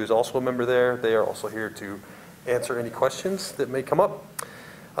Hodges, who is also a member there. They are also here to answer any questions that may come up.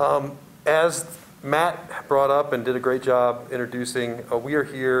 As Matt brought up and did a great job introducing, we are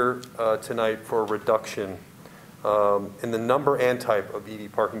here tonight for a reduction in the number and type of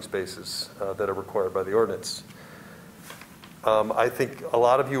EV parking spaces that are required by the ordinance. I think a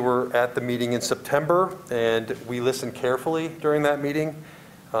lot of you were at the meeting in September, and we listened carefully during that meeting,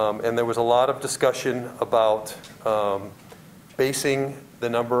 and there was a lot of discussion about basing the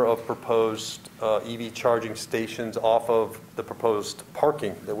number of proposed EV charging stations off of the proposed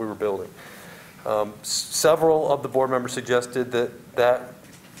parking that we were building. Several of the board members suggested that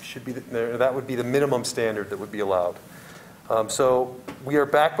would be the minimum standard that would be allowed. So we are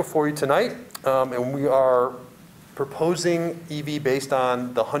back before you tonight, and we are proposing EV based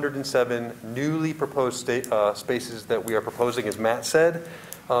on the 107 newly proposed spaces that we are proposing, as Matt said.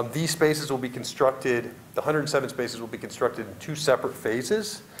 These spaces will be constructed, the 107 spaces will be constructed in 2 separate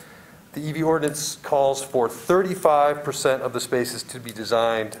phases. The EV ordinance calls for 35% of the spaces to be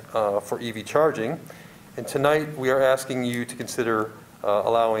designed for EV charging. And tonight we are asking you to consider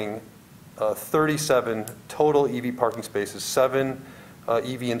allowing 37 total EV parking spaces, 7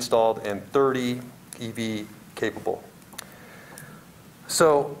 EV installed and 30 EV capable.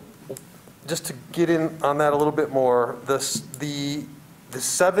 So just to get in on that a little bit more, the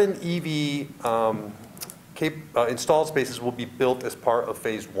 7 EV installed spaces will be built as part of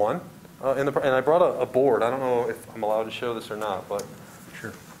phase 1. And I brought a board. I don't know if I'm allowed to show this or not, but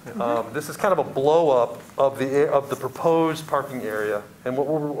sure. This is kind of a blow up of the proposed parking area. And what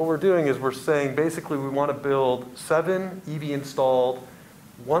we're doing is we're saying basically we want to build 7 EV installed.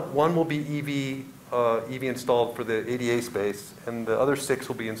 One will be EV installed for the ADA space, and the other 6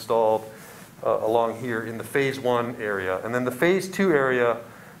 will be installed along here in the phase 1 area. And then the phase 2 area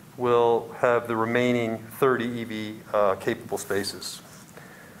will have the remaining 30 EV capable spaces.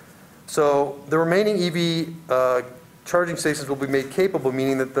 So the remaining EV charging stations will be made capable,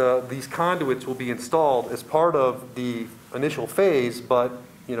 meaning that these conduits will be installed as part of the initial phase, but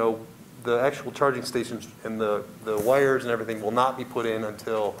the actual charging stations and the wires and everything will not be put in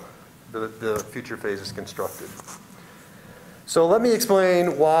until the future phase is constructed. So let me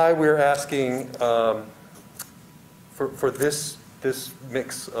explain why we're asking for this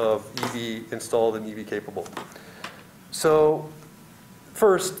mix of EV installed and EV capable. So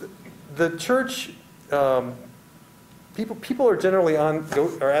first, the church, people are generally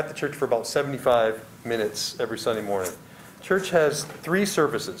are at the church for about 75 minutes every Sunday morning. Church has 3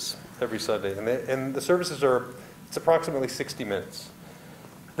 services every Sunday, and the services it's approximately 60 minutes.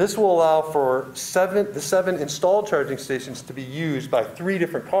 This will allow for the 7 installed charging stations to be used by 3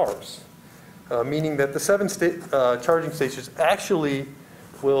 different cars. meaning that the 7 charging stations actually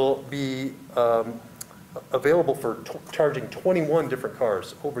will be available for charging 21 different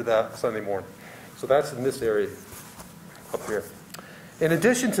cars over that Sunday morning. So that's in this area up here. In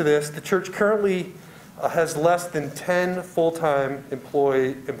addition to this, the church currently has less than 10 full-time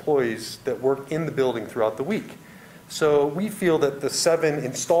employees that work in the building throughout the week. So we feel that the 7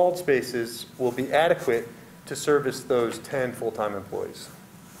 installed spaces will be adequate to service those 10 full-time employees.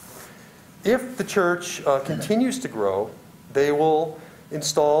 If the church continues to grow, they will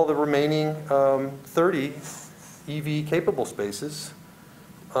install the remaining 30 EV-capable spaces.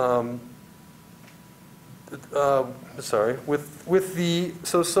 So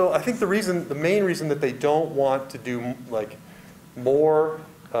I think the main reason that they don't want to do like more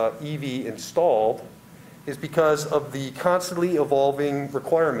EV installed is because of the constantly evolving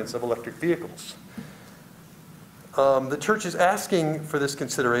requirements of electric vehicles. The church is asking for this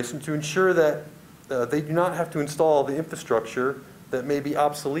consideration to ensure that they do not have to install the infrastructure that may be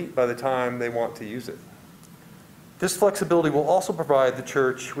obsolete by the time they want to use it. This flexibility will also provide the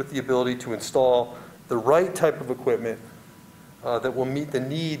church with the ability to install the right type of equipment that will meet the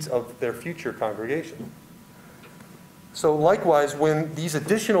needs of their future congregation. So likewise, when these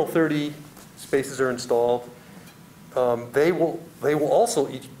additional 30 spaces are installed, they will also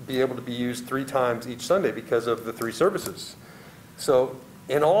each be able to be used 3 times each Sunday because of the 3 services. So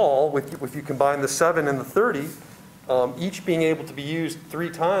in all, if you combine the 7 and the 30, each being able to be used 3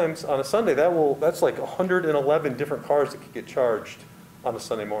 times on a Sunday, that's like 111 different cars that could get charged on a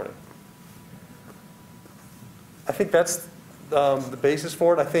Sunday morning. I think that's the basis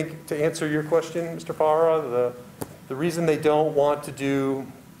for it. I think to answer your question, Mr. Parra, the reason they don't want to do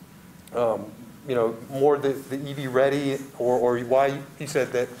more the EV ready, or why you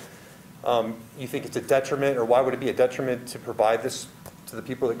said that you think it's a detriment, or why would it be a detriment to provide this to the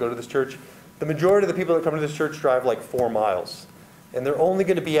people that go to this church? The majority of the people that come to this church drive like 4 miles, and they're only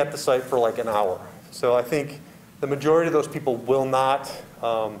going to be at the site for like an hour. So I think the majority of those people will not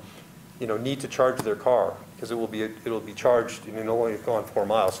need to charge their car, because it'll be charged, and it'll only go on 4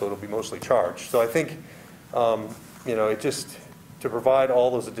 miles, so it'll be mostly charged. So I think it just, to provide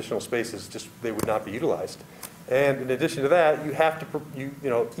all those additional spaces, they would not be utilized. And in addition to that, you have to,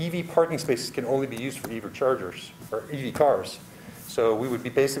 EV parking spaces can only be used for EV chargers or EV cars. So we would be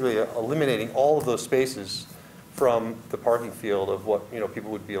basically eliminating all of those spaces from the parking field of what people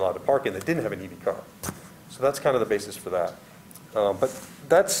would be allowed to park in that didn't have an EV car. So that's kind of the basis for that. But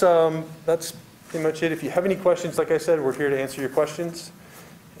that's pretty much it. If you have any questions, like I said, we're here to answer your questions.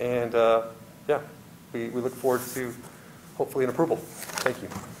 And we look forward to hopefully an approval. Thank you.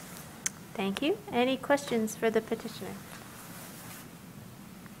 Thank you. Any questions for the petitioner?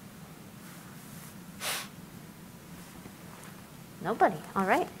 Nobody. All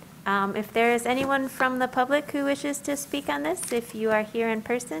right. If there is anyone from the public who wishes to speak on this, if you are here in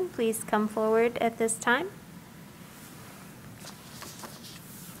person, please come forward at this time.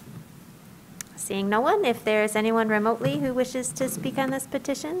 Seeing no one, if there is anyone remotely who wishes to speak on this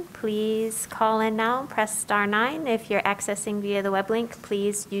petition, please call in now, press *9. If you're accessing via the web link,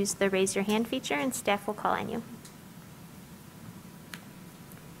 please use the raise your hand feature and staff will call on you.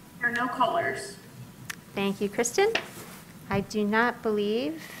 There are no callers. Thank you, Kristen. I do not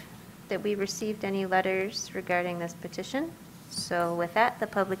believe that we received any letters regarding this petition. So with that, the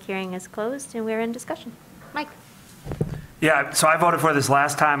public hearing is closed and we're in discussion. Mike. Yeah, so I voted for this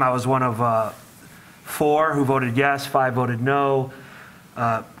last time. I was one of 4 who voted yes, 5 voted no.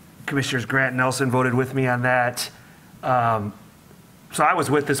 Commissioners Grant and Nelson voted with me on that. So I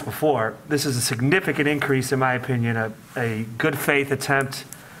was with this before. This is a significant increase, in my opinion, a good faith attempt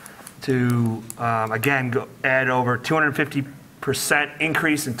to, again, add over 250%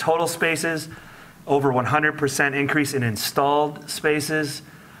 increase in total spaces, over 100% increase in installed spaces.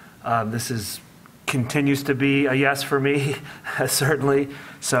 This continues to be a yes for me, certainly.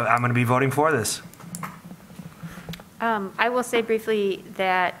 So I'm going to be voting for this. I will say briefly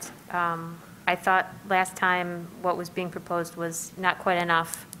that I thought last time what was being proposed was not quite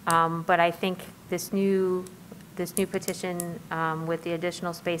enough, but I think this new petition with the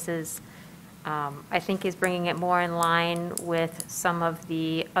additional spaces, I think is bringing it more in line with some of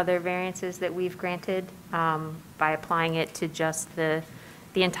the other variances that we've granted by applying it to just the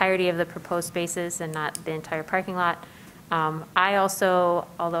entirety of the proposed spaces and not the entire parking lot. I also,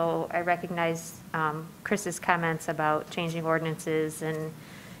 although I recognize Chris's comments about changing ordinances and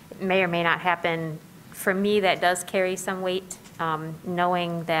it may or may not happen, for me that does carry some weight,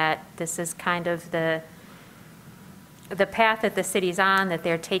 knowing that this is kind of the path that the city's on, that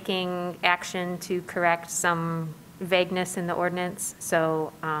they're taking action to correct some vagueness in the ordinance.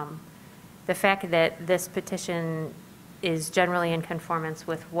 So the fact that this petition is generally in conformance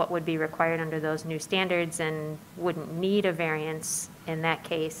with what would be required under those new standards and wouldn't need a variance in that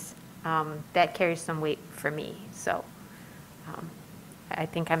case, that carries some weight for me. So I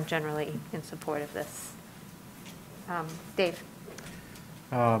think I'm generally in support of this. Dave?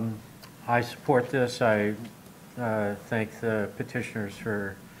 I support this. I thank the petitioners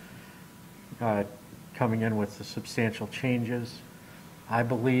for coming in with the substantial changes. I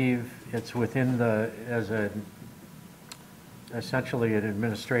believe it's within essentially an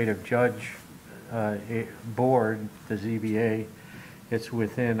administrative judge board, the ZBA, it's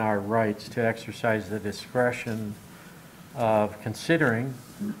within our rights to exercise the discretion of considering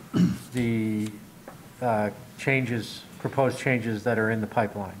the proposed changes that are in the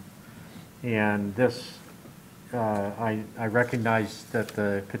pipeline. And this, I recognize that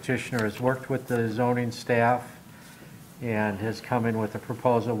the petitioner has worked with the zoning staff and has come in with a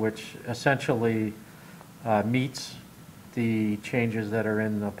proposal which essentially meets the changes that are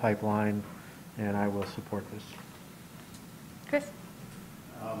in the pipeline, and I will support this. Chris?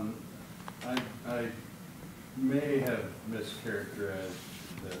 I may have mischaracterized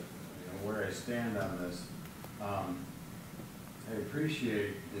where I stand on this. I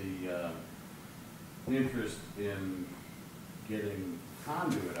appreciate the interest in getting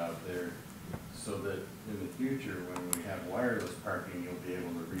conduit out there so that in the future, when we have wireless parking, you'll be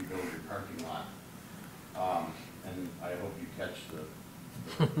able to rebuild your parking lot. And I hope you catch the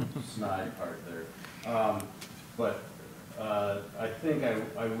snide part there. But I think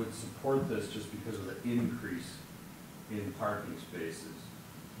I would support this just because of the increase in parking spaces.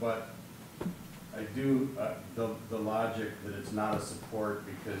 But I do, the logic that it's not a support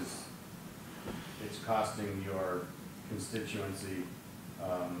because it's costing your constituency,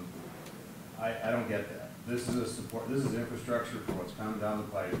 I don't get that. This is a support, this is infrastructure for what's coming down the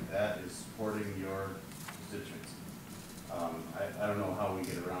pipe. That is supporting your constituency. I don't know how we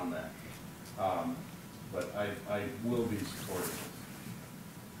get around that. But I will be supportive.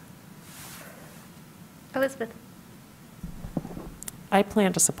 Elizabeth? I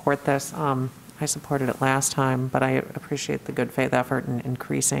plan to support this. I supported it last time, but I appreciate the good faith effort in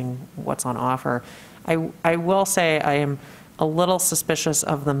increasing what's on offer. I will say I am a little suspicious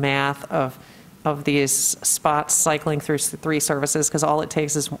of the math of these spots cycling through 3 services, because all it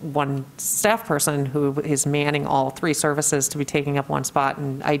takes is one staff person who is manning all 3 services to be taking up one spot.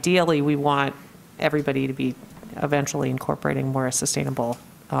 And ideally, we want everybody to be eventually incorporating more sustainable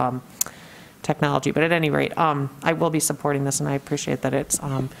technology. But at any rate, I will be supporting this, and I appreciate that it's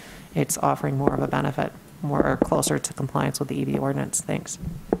offering more of a benefit, more closer to compliance with the EV ordinance. Thanks.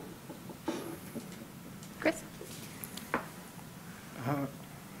 Chris?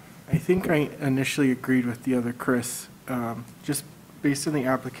 I think I initially agreed with the other Chris, just based on the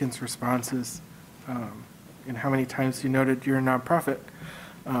applicant's responses and how many times you noted you're a nonprofit.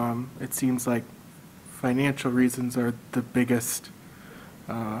 It seems like financial reasons are the biggest,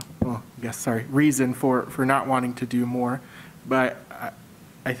 reason for not wanting to do more. But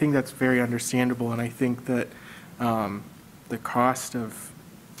I think that's very understandable, and I think that the cost of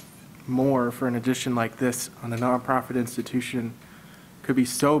more for an addition like this on a nonprofit institution could be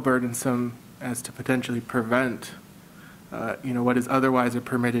so burdensome as to potentially prevent, what is otherwise a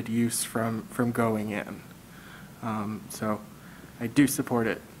permitted use from going in. So I do support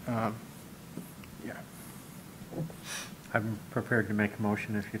it. Yeah. I'm prepared to make a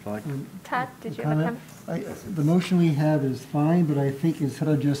motion if you'd like. Todd, did you have a comment? The motion we have is fine, but I think instead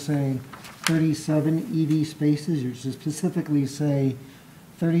of just saying 37 EV spaces, you should specifically say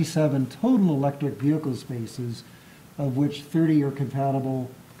 37 total electric vehicle spaces, of which 30 are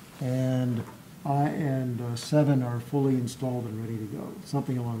compatible and 7 are fully installed and ready to go.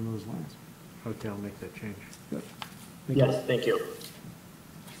 Something along those lines. Okay, I'll make that change. Good. Yes, thank you.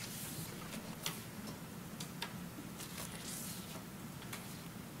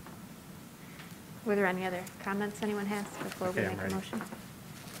 Were there any other comments anyone has before we Okay, I'm make a ready. motion?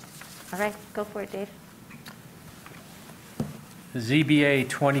 All right, go for it, Dave. ZBA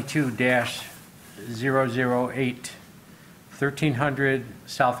 22-008, 1300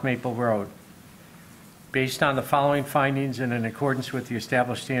 South Maple Road. Based on the following findings and in accordance with the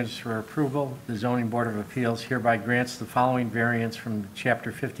established standards for approval, the Zoning Board of Appeals hereby grants the following variance from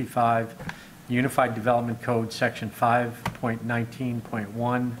Chapter 55, Unified Development Code, Section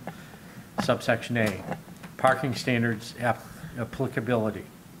 5.19.1, subsection A, parking standards applicability.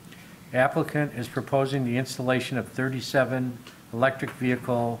 Applicant is proposing the installation of 37 electric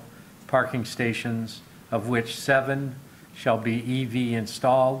vehicle parking stations, of which 7 shall be EV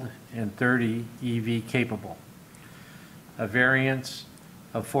installed and 30 EV capable. A variance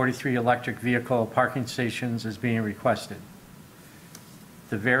of 43 electric vehicle parking stations is being requested.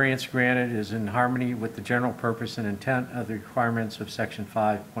 The variance granted is in harmony with the general purpose and intent of the requirements of Section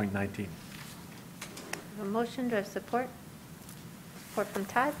 5.19. A motion, do I have support? Support from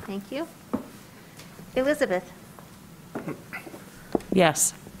Todd, thank you. Elizabeth?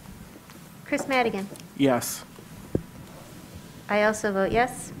 Yes. Chris Madigan? Yes. I also vote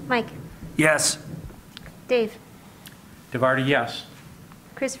yes. Mike? Yes. Dave? DeVarty, yes.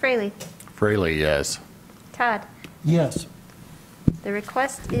 Chris Fraley? Fraley, yes. Todd? Yes. The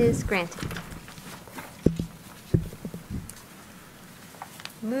request is granted.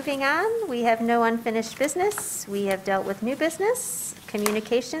 Moving on, we have no unfinished business. We have dealt with new business.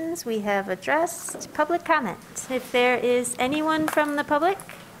 Communications, we have addressed. Public comment. If there is anyone from the public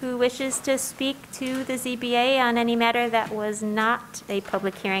who wishes to speak to the ZBA on any matter that was not a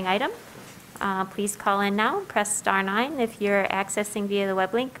public hearing item, please call in now. Press star 9. If you're accessing via the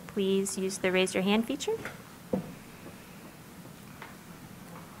web link, please use the raise your hand feature.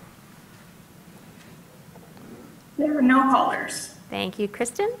 There are no callers. Thank you,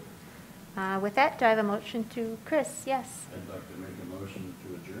 Kristen. With that, do I have a motion to, Chris? Yes. I'd like to make a motion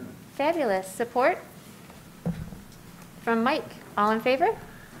to adjourn. Fabulous. Support? From Mike. All in favor?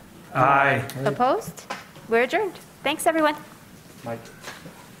 Aye. Opposed? We're adjourned. Thanks, everyone. Mike.